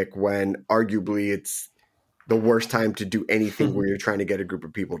pandemic when arguably it's the worst time to do anything where you're trying to get a group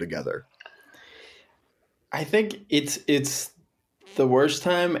of people together? I think it's the worst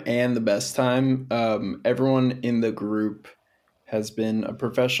time and the best time. Everyone in the group has been a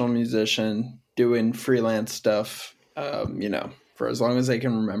professional musician doing freelance stuff, for as long as they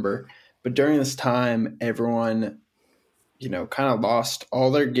can remember. But during this time, everyone, kind of lost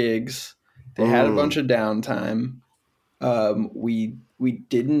all their gigs. They had a bunch of downtime. We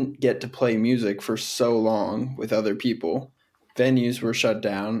didn't get to play music for so long with other people. Venues were shut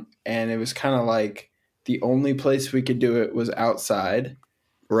down, and it was kind of like the only place we could do it was outside.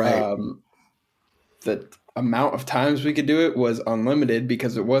 Right. The amount of times we could do it was unlimited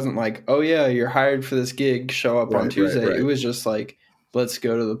because it wasn't like, oh yeah, you're hired for this gig, show up on Tuesday. Right. It was just like, let's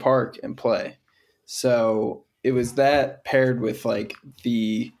go to the park and play. So it was that paired with like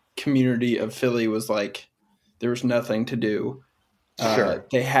the community of Philly was like, there was nothing to do. Sure.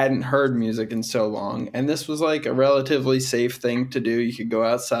 They hadn't heard music in so long. And this was like a relatively safe thing to do. You could go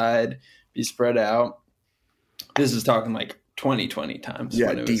outside, be spread out. This is talking like 2020 times. Yeah,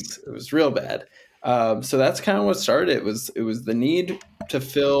 when it was real bad. So that's kind of what started. It was the need to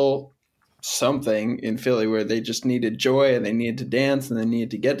fill something in Philly where they just needed joy and they needed to dance and they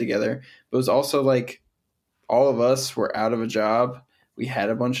needed to get together. But it was also like all of us were out of a job. We had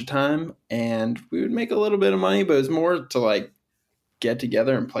a bunch of time and we would make a little bit of money, but it was more to like get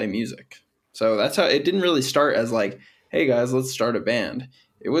together and play music. So that's how it didn't really start as like, hey guys, let's start a band.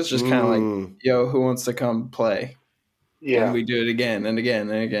 It was just kind of like, yo, who wants to come play? Yeah. And we do it again and again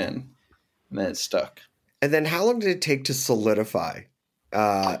and again. And then it stuck. And then how long did it take to solidify?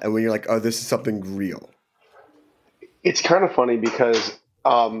 And when you're like, oh, this is something real. It's kind of funny because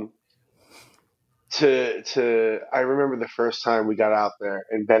I remember the first time we got out there,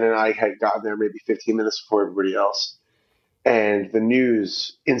 and Ben and I had gotten there maybe 15 minutes before everybody else. And the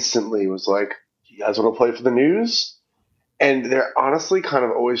news instantly was like, you guys want to play for the news? And there honestly kind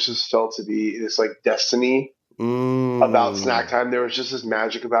of always just felt to be this like destiny about Snacktime. There was just this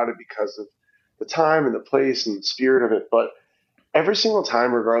magic about it because of the time and the place and the spirit of it. But every single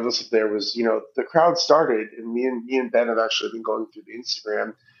time, regardless if there was, the crowd started, and me and Ben have actually been going through the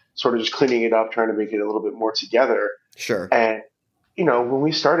Instagram, sort of just cleaning it up, trying to make it a little bit more together. Sure. And, when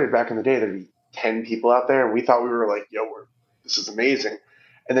we started back in the day, there'd be 10 people out there, and we thought we were like, this is amazing.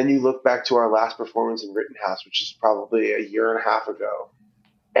 And then you look back to our last performance in Rittenhouse, which is probably a year and a half ago,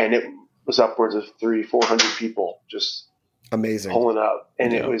 and it was upwards of 300-400 people just amazing pulling up.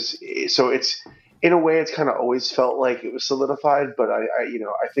 And it was, so it's, in a way, it's kind of always felt like it was solidified, but I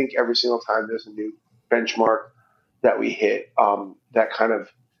think every single time there's a new benchmark that we hit, that kind of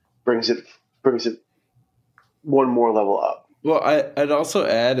brings it one more level up. Well, I'd also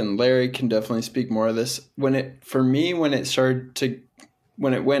add, and Larry can definitely speak more of this, when it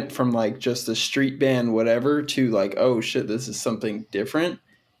went from like just a street band, whatever, to like, oh shit, this is something different,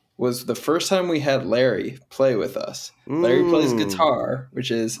 was the first time we had Larry play with us. Larry plays guitar, which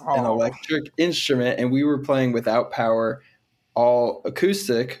is an electric instrument, and we were playing without power, all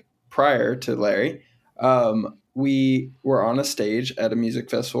acoustic prior to Larry. We were on a stage at a music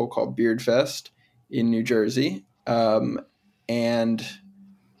festival called Beard Fest in New Jersey, and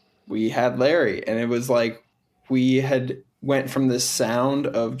we had Larry, and it was like we had went from this sound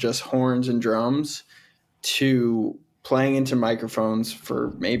of just horns and drums to playing into microphones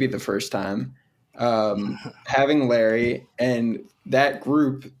for maybe the first time, having Larry and that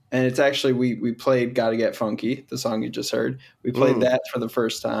group. And it's actually, we played Gotta Get Funky, the song you just heard. We played that for the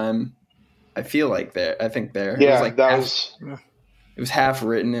first time. I feel like there. Yeah, it was like it was half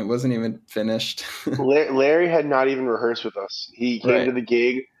written. It wasn't even finished. Larry had not even rehearsed with us. He came to the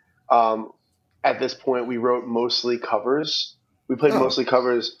gig. At this point, we wrote mostly covers. We played mostly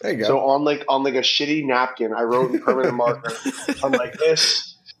covers. There you go. So on like a shitty napkin, I wrote in permanent marker on like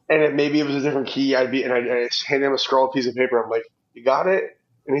this, and maybe it was a different key. I handed him a scrawled piece of paper. I'm like, "You got it?"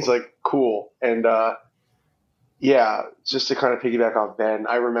 And he's like, "Cool." And just to kind of piggyback off Ben,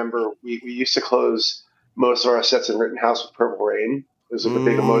 I remember we used to close most of our sets in Rittenhouse with Purple Rain. It was like a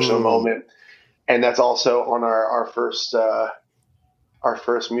big emotional moment, and that's also on our first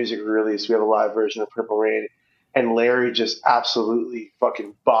music release. We have a live version of Purple Rain. And Larry just absolutely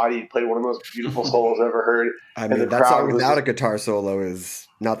fucking played one of the most beautiful solos I've ever heard. I mean, that song without a guitar solo is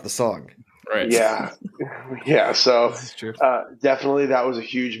not the song. Right. Yeah. Yeah. So definitely that was a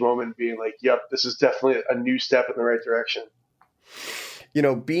huge moment, being like, yep, this is definitely a new step in the right direction.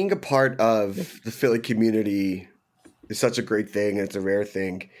 Being a part of the Philly community is such a great thing. And it's a rare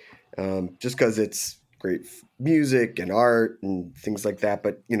thing, just because it's great music and art and things like that.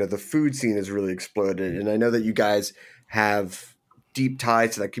 But, the food scene has really exploded. And I know that you guys have deep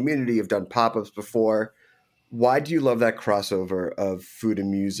ties to that community. You've done pop-ups before. Why do you love that crossover of food and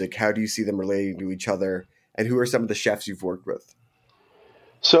music? How do you see them relating to each other? And who are some of the chefs you've worked with?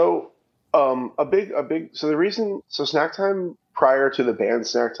 So Snacktime, prior to the band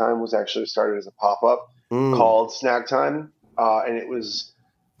Snacktime, was actually started as a pop-up called Snacktime. And it was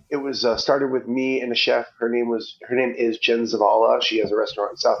started with me and a chef. Her name is Jen Zavala. She has a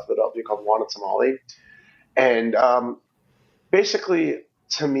restaurant in South Philadelphia called Wanted Tamale. And basically,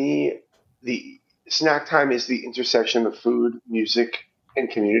 to me, the Snacktime is the intersection of food, music, and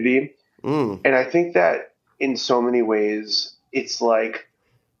community. And I think that in so many ways, it's like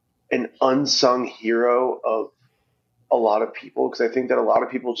an unsung hero of a lot of people. Because I think that a lot of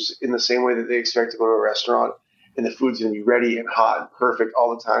people, just in the same way that they expect to go to a restaurant and the food's going to be ready and hot and perfect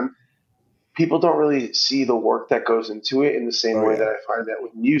all the time, people don't really see the work that goes into it in the same way that I find that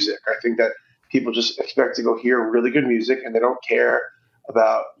with music. I think that people just expect to go hear really good music, and they don't care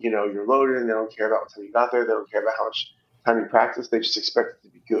about, you're loaded, and they don't care about what time you got there. They don't care about how much time you practice. They just expect it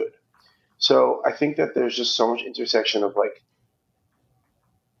to be good. So I think that there's just so much intersection of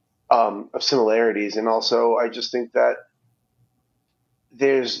of similarities. And also I just think that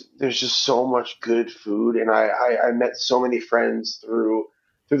there's just so much good food. And I met so many friends through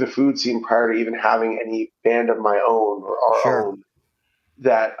through the food scene prior to even having any band of my own or our own,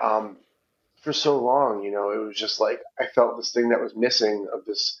 that for so long, it was just like I felt this thing that was missing of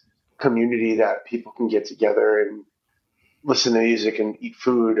this community that people can get together and listen to music and eat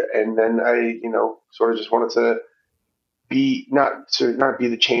food. And then I, sort of just wanted to be not be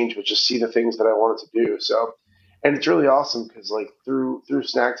the change, but just see the things that I wanted to do. So, and it's really awesome because like through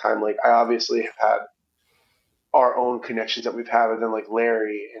Snacktime, like I obviously have had our own connections that we've had, and then like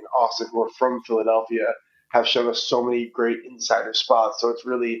Larry and Austin, who are from Philadelphia, have shown us so many great insider spots. So it's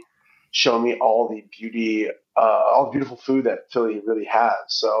really shown me all the beautiful food that Philly really has.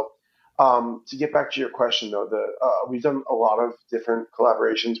 So to get back to your question though, we've done a lot of different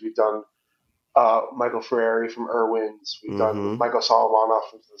collaborations. We've done Michael Ferrari from Irwin's. We've done Michael Solomonov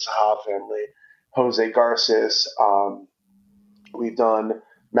from the Saha family, Jose Garces. We've done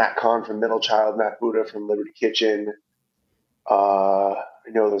Matt Kahn from Middle Child, Matt Buddha from Liberty Kitchen. I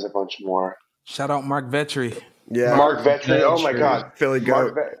know there's a bunch more. Shout out Mark Vetri. Yeah, Mark Vetri. Oh my God, Philly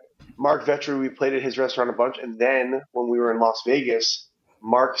goat. Mark Vetri. We played at his restaurant a bunch, and then when we were in Las Vegas,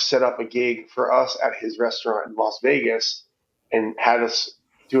 Mark set up a gig for us at his restaurant in Las Vegas, and had us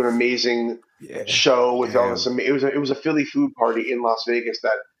do an amazing show with all this. It was a Philly food party in Las Vegas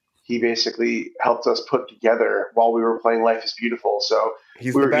that he basically helped us put together while we were playing Life is Beautiful. So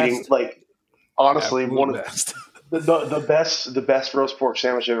we were eating, like, honestly, one of the best roast pork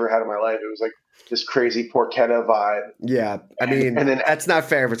sandwich I've ever had in my life. It was like this crazy porchetta vibe. Yeah, I mean, and then that's not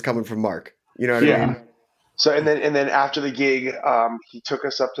fair if it's coming from Mark. You know what I mean? So and then after the gig, he took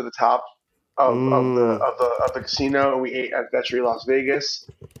us up to the top of the casino, and we ate at Vetri Las Vegas.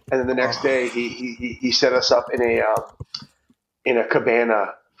 And then the next day, he set us up in a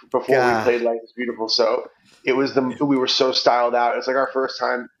cabana before we played Life is Beautiful. So it was we were so styled out. It was like our first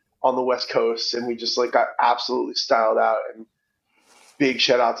time on the West Coast, and we just like got absolutely styled out. And big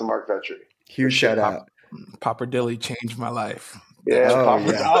shout out to Mark Vetri. Huge shout out. Papa Dilly changed my life. Yeah,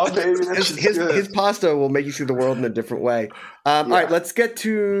 baby. His pasta will make you see the world in a different way. All right, let's get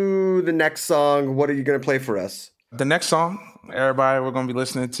to the next song. What are you going to play for us? The next song, everybody, we're going to be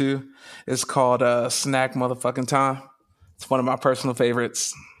listening to is called Snack Motherfucking Time. It's one of my personal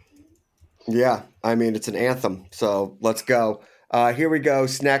favorites. Yeah, I mean, it's an anthem. So let's go. Here we go.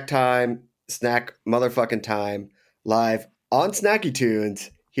 Snack Time, Snack Motherfucking Time, live on Snacky Tunes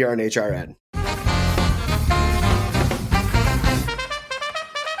here on HRN.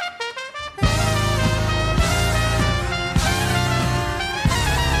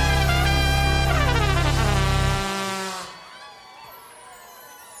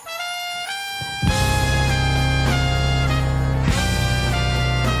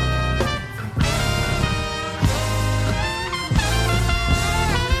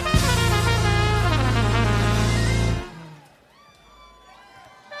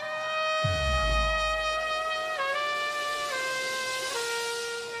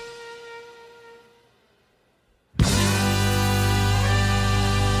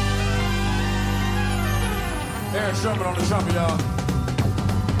 Drumming on the trumpet, y'all.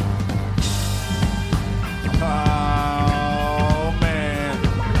 Oh, man.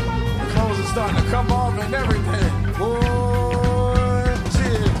 The clothes are starting to come off and everything. Boy,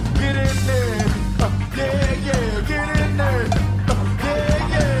 shit. Get in there. Yeah, get in there.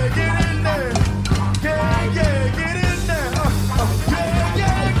 Yeah, get in there. Yeah, get in there.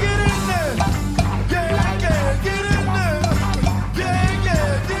 Yeah, get in there. Yeah, get in there.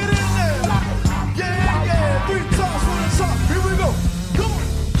 Yeah, get in there. Yeah, 3 times for the top. Here we go. Come on.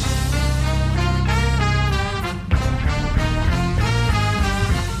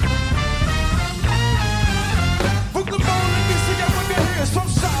 From the morning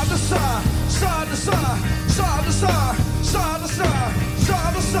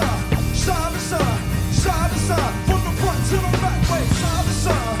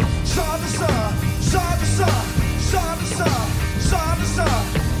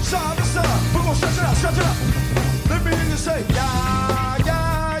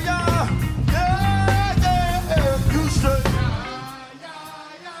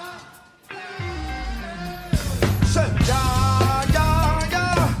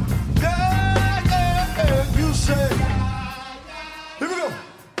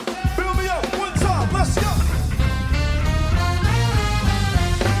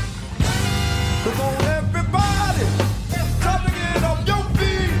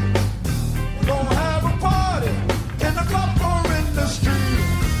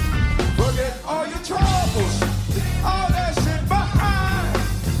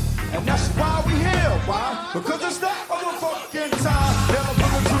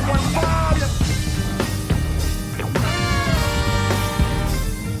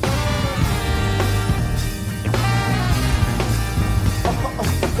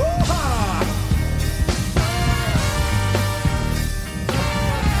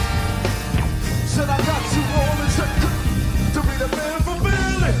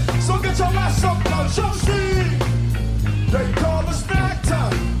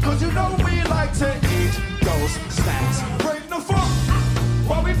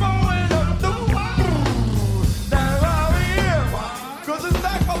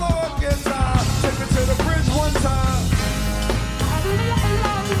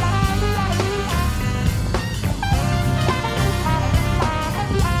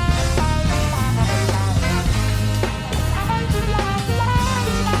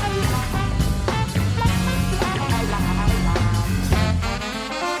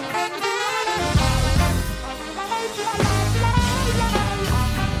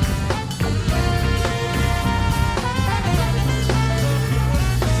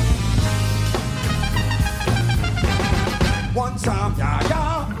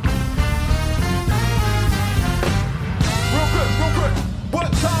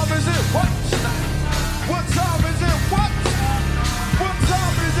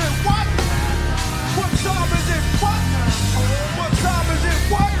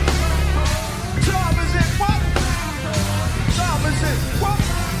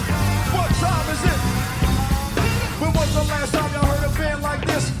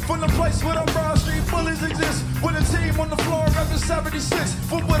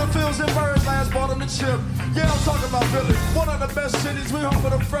the chip. Yeah, I'm talking about Philly, one of the best cities. We home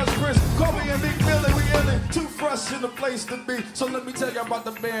with a fresh Prince. Call me and Big Billy, we in it. Too fresh in the place to be. So let me tell you about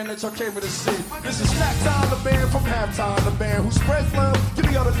the band that y'all came here to see. This is Snacktime, the band from halftime, the band who spreads love. Give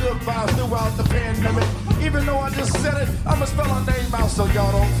me all the good vibes throughout the pandemic. Even though I just said it, I'ma spell our name out so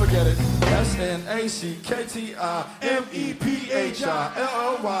y'all don't forget it.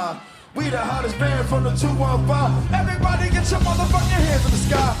 SNACKTIMEPHILLY. We the hottest band from the 215. Everybody get your motherfucking hands in the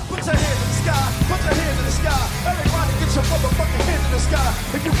sky. Put your hands in the sky. Put your hands in the sky. Everybody get your motherfucking hands in the sky.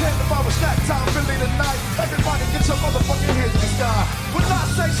 If you came to our Snacktime Philly tonight, everybody get your motherfucking hands in the sky. When I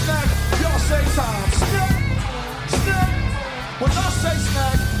say snack, y'all say time. Snack, snack. When I say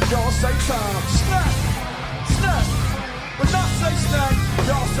snack, y'all say time. Snack, snack. When I say snack,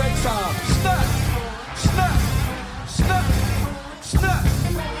 y'all say time. Snack, snack, snack, snack.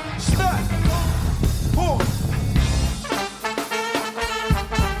 Snack. Boom.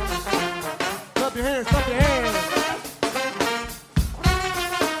 Clap your hands, clap your hands.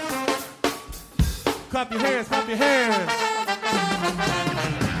 Clap your hands, clap your hands.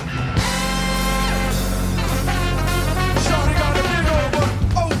 Shawty got a big old one.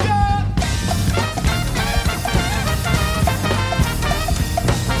 Oh, yeah.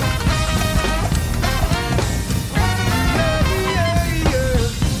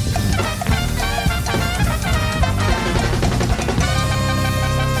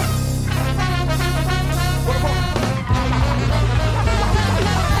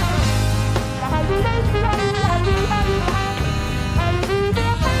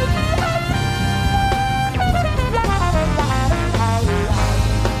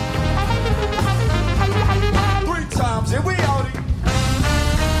 Here we out.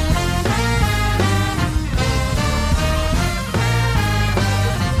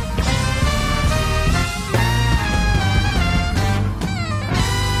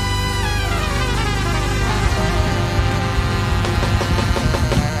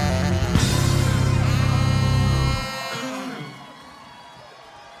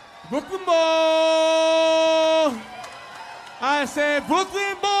 Brooklyn ball. I said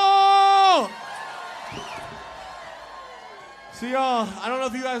Brooklyn ball. So y'all, I don't know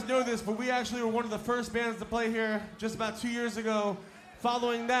if you guys know this, but we actually were one of the first bands to play here just about 2 years ago.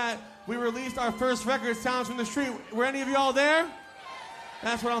 Following that, we released our first record, Sounds from the Street. Were any of y'all there?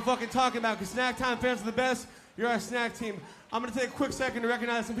 That's what I'm fucking talking about, because Snacktime fans are the best. You're our snack team. I'm gonna take a quick second to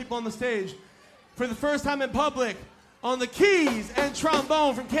recognize some people on the stage. For the first time in public, on the keys and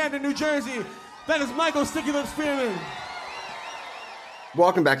trombone from Camden, New Jersey, that is Michael Sticky Lips Spearman.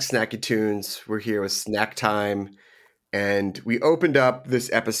 Welcome back to Snacky Tunes. We're here with Snacktime. And we opened up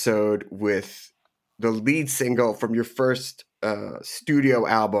this episode with the lead single from your first studio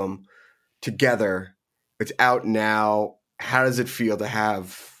album, Together. It's out now. How does it feel to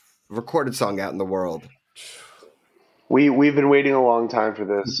have a recorded song out in the world? We've been waiting a long time for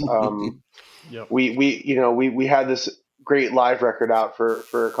this. Yep. We had this great live record out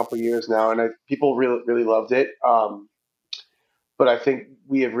for a couple of years now, and people really loved it. But I think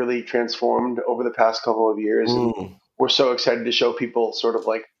we have really transformed over the past couple of years. And we're so excited to show people sort of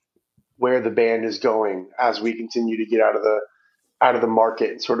like where the band is going as we continue to get out of the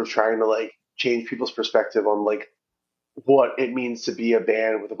market and sort of trying to like change people's perspective on like what it means to be a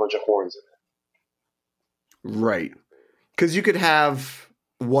band with a bunch of horns in it. Right. Because you could have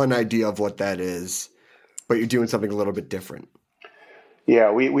one idea of what that is, but you're doing something a little bit different. Yeah,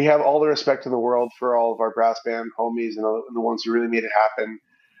 we have all the respect in the world for all of our brass band homies and the ones who really made it happen.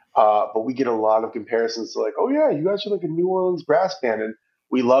 But we get a lot of comparisons to like, oh yeah, you guys are like a New Orleans brass band, and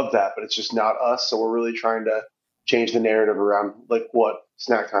we love that, but it's just not us. So we're really trying to change the narrative around like what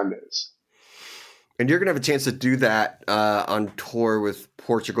Snacktime is. And you're gonna have a chance to do that on tour with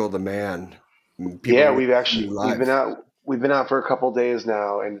Portugal the Man. Yeah, we've been out for a couple of days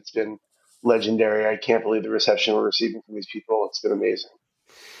now, and it's been legendary. I can't believe the reception we're receiving from these people. It's been amazing.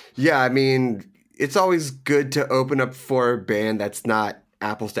 Yeah, I mean, it's always good to open up for a band that's not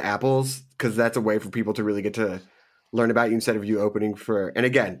apples to apples, because that's a way for people to really get to learn about you instead of you opening for, and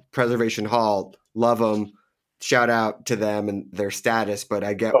again, Preservation Hall, love them, shout out to them and their status, but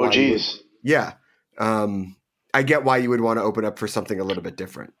I get I get why you would want to open up for something a little bit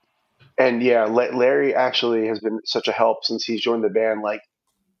different. And yeah, Larry actually has been such a help since he's joined the band. Like,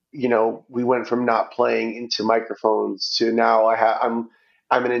 you know, we went from not playing into microphones to now I'm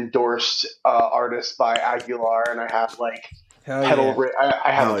an endorsed artist by Aguilar, and I have like pedal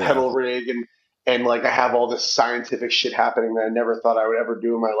rig and like I have all this scientific shit happening that I never thought I would ever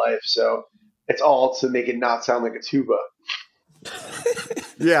do in my life. So it's all to make it not sound like a tuba.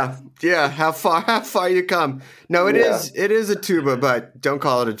 Yeah. How far you come. No, it is a tuba, but don't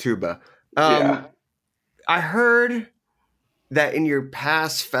call it a tuba. I heard that in your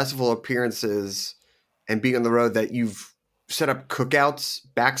past festival appearances and being on the road that you've set up cookouts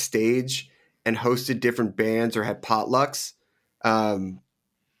backstage and hosted different bands or had potlucks.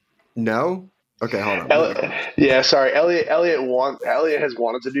 No? Okay, hold on. Sorry. Elliot has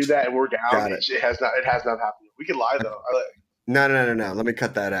wanted to do that, and we're down. Got it. It has not happened. We can lie though. No. Let me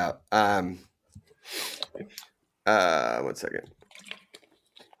cut that out. 1 second.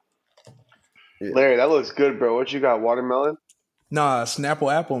 Yeah. Larry, that looks good, bro. What you got? Watermelon? Nah,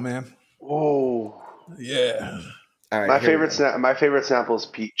 Snapple apple, man. Whoa. Yeah. All right. My favorite sample is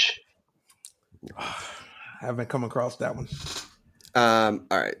peach. I haven't come across that one. All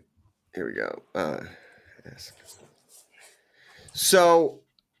right. Here we go. Yes. So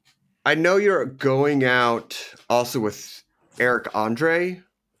I know you're going out also with Eric Andre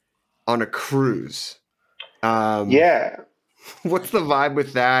on a cruise. Yeah. What's the vibe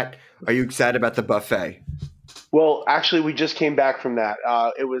with that? Are you excited about the buffet? Well, actually, we just came back from that.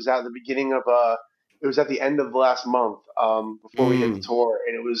 It was at the beginning of it was at the end of last month before we hit the tour,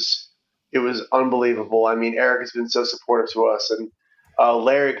 and it was unbelievable. I mean, Eric has been so supportive to us, and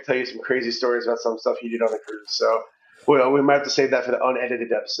Larry can tell you some crazy stories about some stuff he did on the cruise. So we might have to save that for the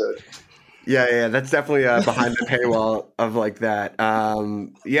unedited episode. Yeah, that's definitely behind the paywall of like that.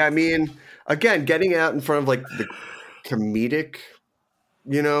 I mean, again, getting out in front of like the comedic,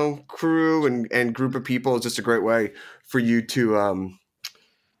 crew and group of people is just a great way for you to,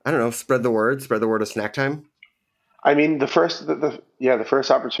 spread the word of Snacktime. I mean, the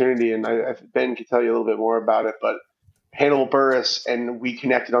first opportunity, and Ben can tell you a little bit more about it, but Hannibal Buress and we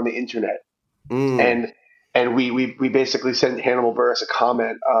connected on the internet, and we basically sent Hannibal Buress a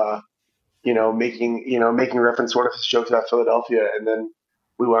comment, making reference to one of his jokes about Philadelphia, and then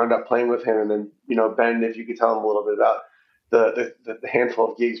we wound up playing with him, and then Ben, if you could tell him a little bit about the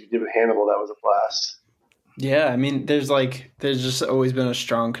handful of gigs we did with Hannibal, that was a blast. Yeah, I mean, there's just always been a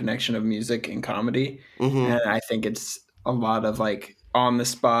strong connection of music and comedy, and I think it's a lot of like on the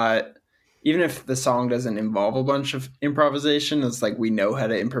spot. Even if the song doesn't involve a bunch of improvisation, it's like we know how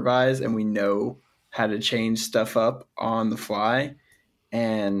to improvise and we know how to change stuff up on the fly,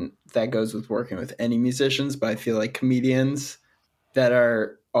 and that goes with working with any musicians. But I feel like comedians that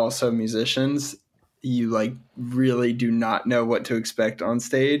are also musicians, you like really do not know what to expect on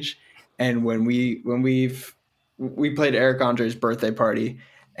stage. And when we played Eric Andre's birthday party,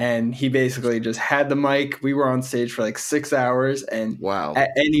 and he basically just had the mic. We were on stage for like 6 hours, and wow.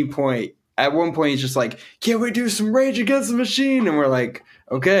 At one point he's just like, "Can we do some Rage Against the Machine?" And we're like,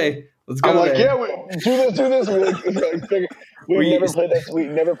 "Okay, let's go." I'm like, "Yeah, do this." We never played that. We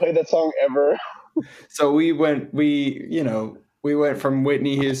never played that song ever. So we went from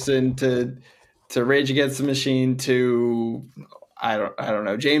Whitney Houston to Rage Against the Machine to I don't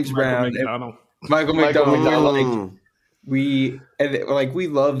know, James Brown, Michael McDonald. We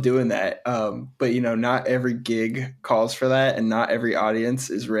love doing that, but not every gig calls for that, and not every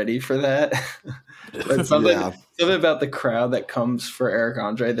audience is ready for that. But something about the crowd that comes for Eric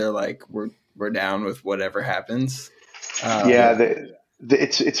Andre, they're like, we're down with whatever happens.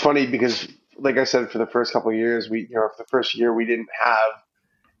 It's funny because, like I said, for the first couple of years, for the first year, we didn't have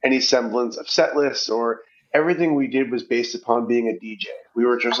any semblance of set lists, or everything we did was based upon being a DJ. We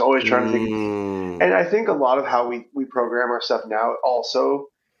were just always trying to think. And I think a lot of how we program our stuff now also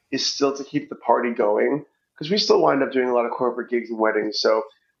is still to keep the party going, because we still wind up doing a lot of corporate gigs and weddings. So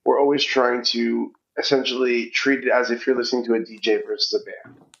we're always trying to essentially treat it as if you're listening to a DJ versus a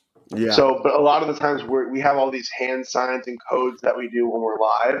band. Yeah. So, but a lot of the times we have all these hand signs and codes that we do when we're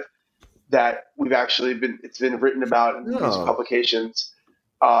live that it's been written about in these publications.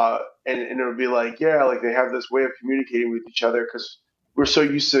 And it would be like, they have this way of communicating with each other because we're so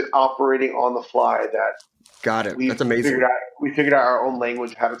used to operating on the fly that. Got it. That's amazing. We figured out our own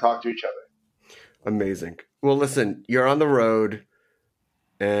language of how to talk to each other. Amazing. Well, listen, you're on the road,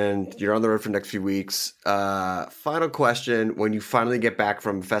 and you're on the road for the next few weeks. Final question: when you finally get back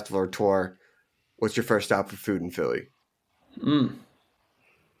from a festival or tour, what's your first stop for food in Philly?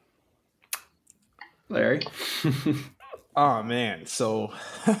 Larry? Oh, man. So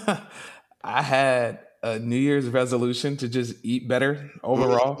I had a New Year's resolution to just eat better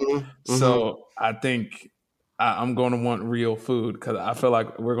overall. Mm-hmm. So I think I'm going to want real food, because I feel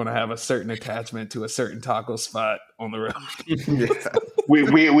like we're going to have a certain attachment to a certain taco spot on the road.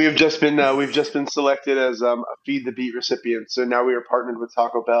 We've just been selected as a Feed the Beat recipient. So now we are partnered with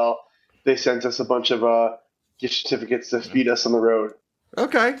Taco Bell. They sent us a bunch of gift certificates to feed us on the road.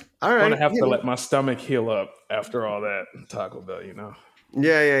 Okay. All right. I'm going to have to let my stomach heal up after all that Taco Bell,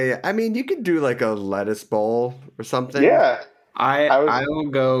 Yeah. I mean, you could do like a lettuce bowl or something. Yeah. I will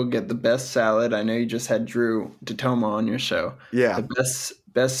go get the best salad. I know you just had Drew DeToma on your show. Yeah. The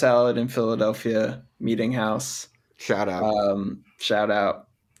best salad in Philadelphia, Meeting House. Shout out.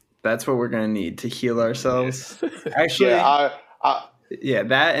 That's what we're gonna need to heal ourselves. Actually,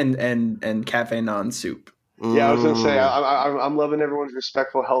 that and cafe non soup. Yeah, I was gonna say I'm loving everyone's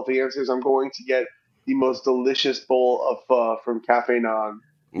respectful, healthy answers. I'm going to get the most delicious bowl of pho from Cafe Non.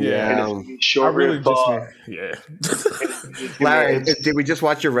 Yeah, I really Larry, did we just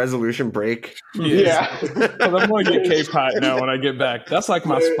watch your resolution break? Yeah. Because I'm going to get K-Pot now when I get back. That's like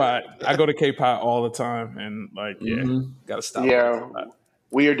my spot. I go to K-Pot all the time, and got to stop. Yeah,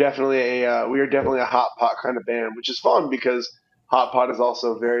 we are definitely a hot pot kind of band, which is fun because hot pot is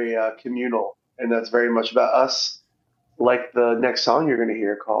also very communal, and that's very much about us. Like the next song you're going to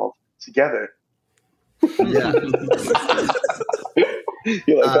hear called "Together." Yeah.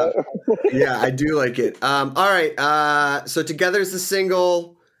 You like that? Yeah, I do like it. All right. So Together is the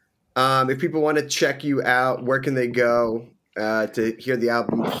single. If people want to check you out, where can they go to hear the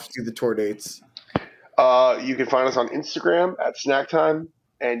album, do the tour dates? You can find us on Instagram at Snacktime,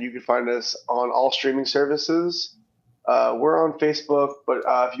 and you can find us on all streaming services. We're on Facebook, but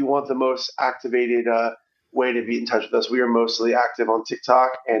if you want the most activated way to be in touch with us, we are mostly active on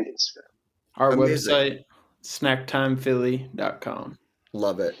TikTok and Instagram. Our website, snacktimephilly.com.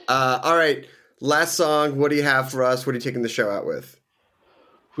 Love it. All right. Last song. What do you have for us? What are you taking the show out with?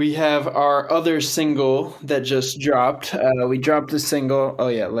 We have our other single that just dropped. We dropped the single. Oh,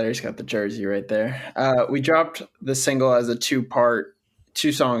 yeah. Larry's got the jersey right there. We dropped the single as a two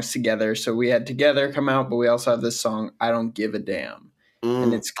songs together. So we had Together come out, but we also have this song, I Don't Give a Damn.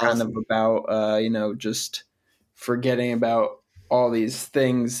 And it's kind of about, just forgetting about all these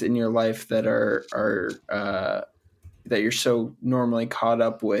things in your life that are that you're so normally caught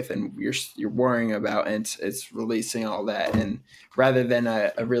up with and you're worrying about, and it's releasing all that. And rather than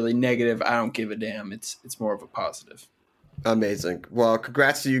a really negative, I don't give a damn, it's more of a positive. Amazing. Well,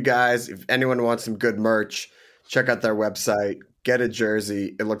 congrats to you guys. If anyone wants some good merch, check out their website, get a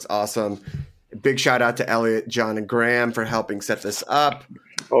jersey. It looks awesome. Big shout out to Elliot, John, and Graham for helping set this up.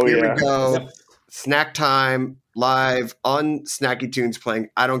 Here we go. Yep. Snack Time live on Snacky Tunes playing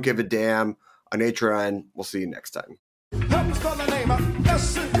I Don't Give a Damn on HRN. We'll see you next time. Help me spell the name of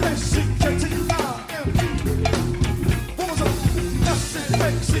S-N-A-C-K-T-I-M-E. What was it?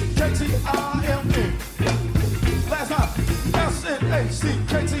 S-N-A-C-K-T-I-M-E. Last time.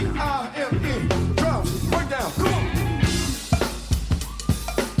 S-N-A-C-K-T-I-M-E. Drums, break down, come on.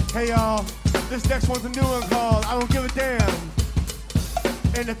 Hey y'all, this next one's a new one called I Don't Give a Damn.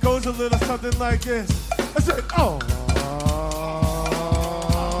 And it goes a little something like this. I said, oh.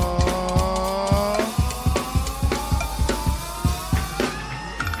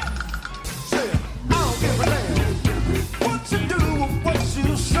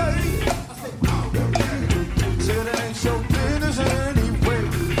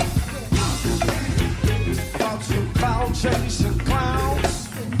 Chasing clowns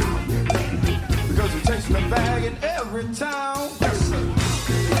because you're chasing a bag in every town. Listen,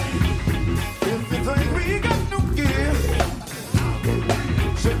 if you think we got no gear,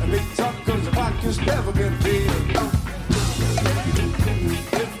 shouldn't be tough because your pocket's never been filled.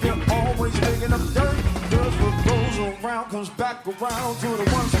 If you're always digging up dirt, because what goes around comes back around to the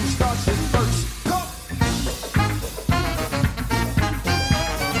ones who start it first. Go!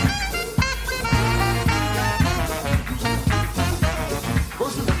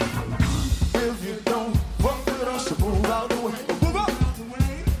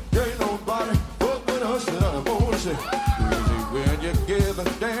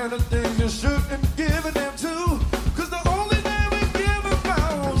 Damn the things you shouldn't give a damn to, cause the only thing we give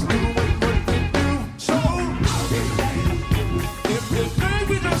about is doing what we do. So, if you think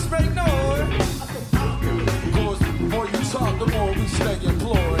we just make noise, cause the more you talk, the more we stay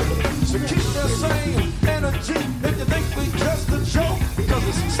employed. So keep that same energy if you think we just a joke, cause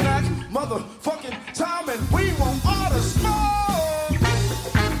it's snack motherfucking time and we want all the smoke.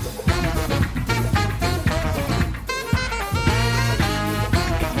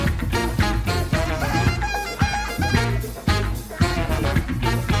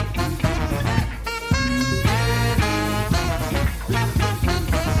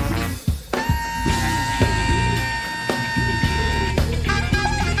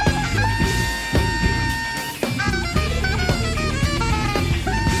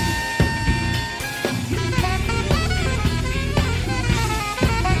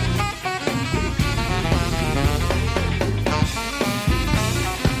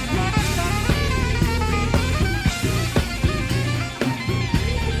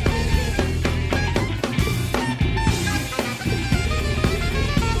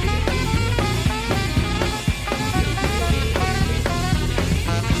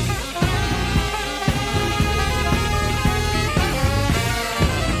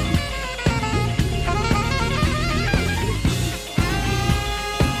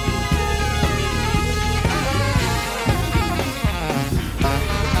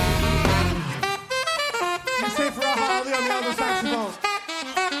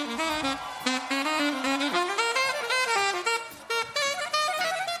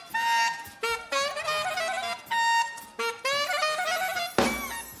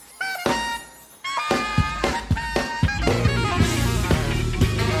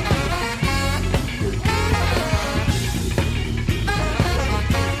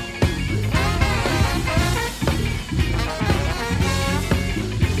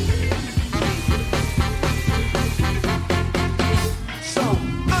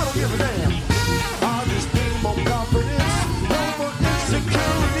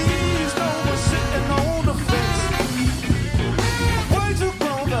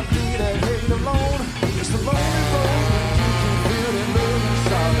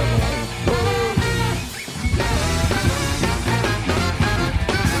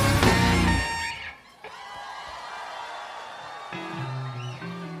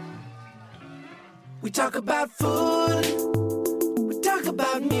 talk about food, we talk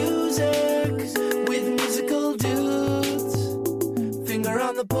about music with musical dudes. Finger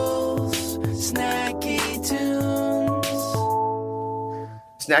on the pulse, Snacky Tunes.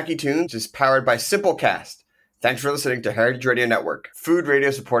 Snacky Tunes is powered by Simplecast. Thanks for listening to Heritage Radio Network, food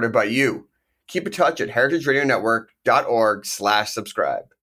radio supported by you. Keep in touch at heritageradionetwork.org/subscribe.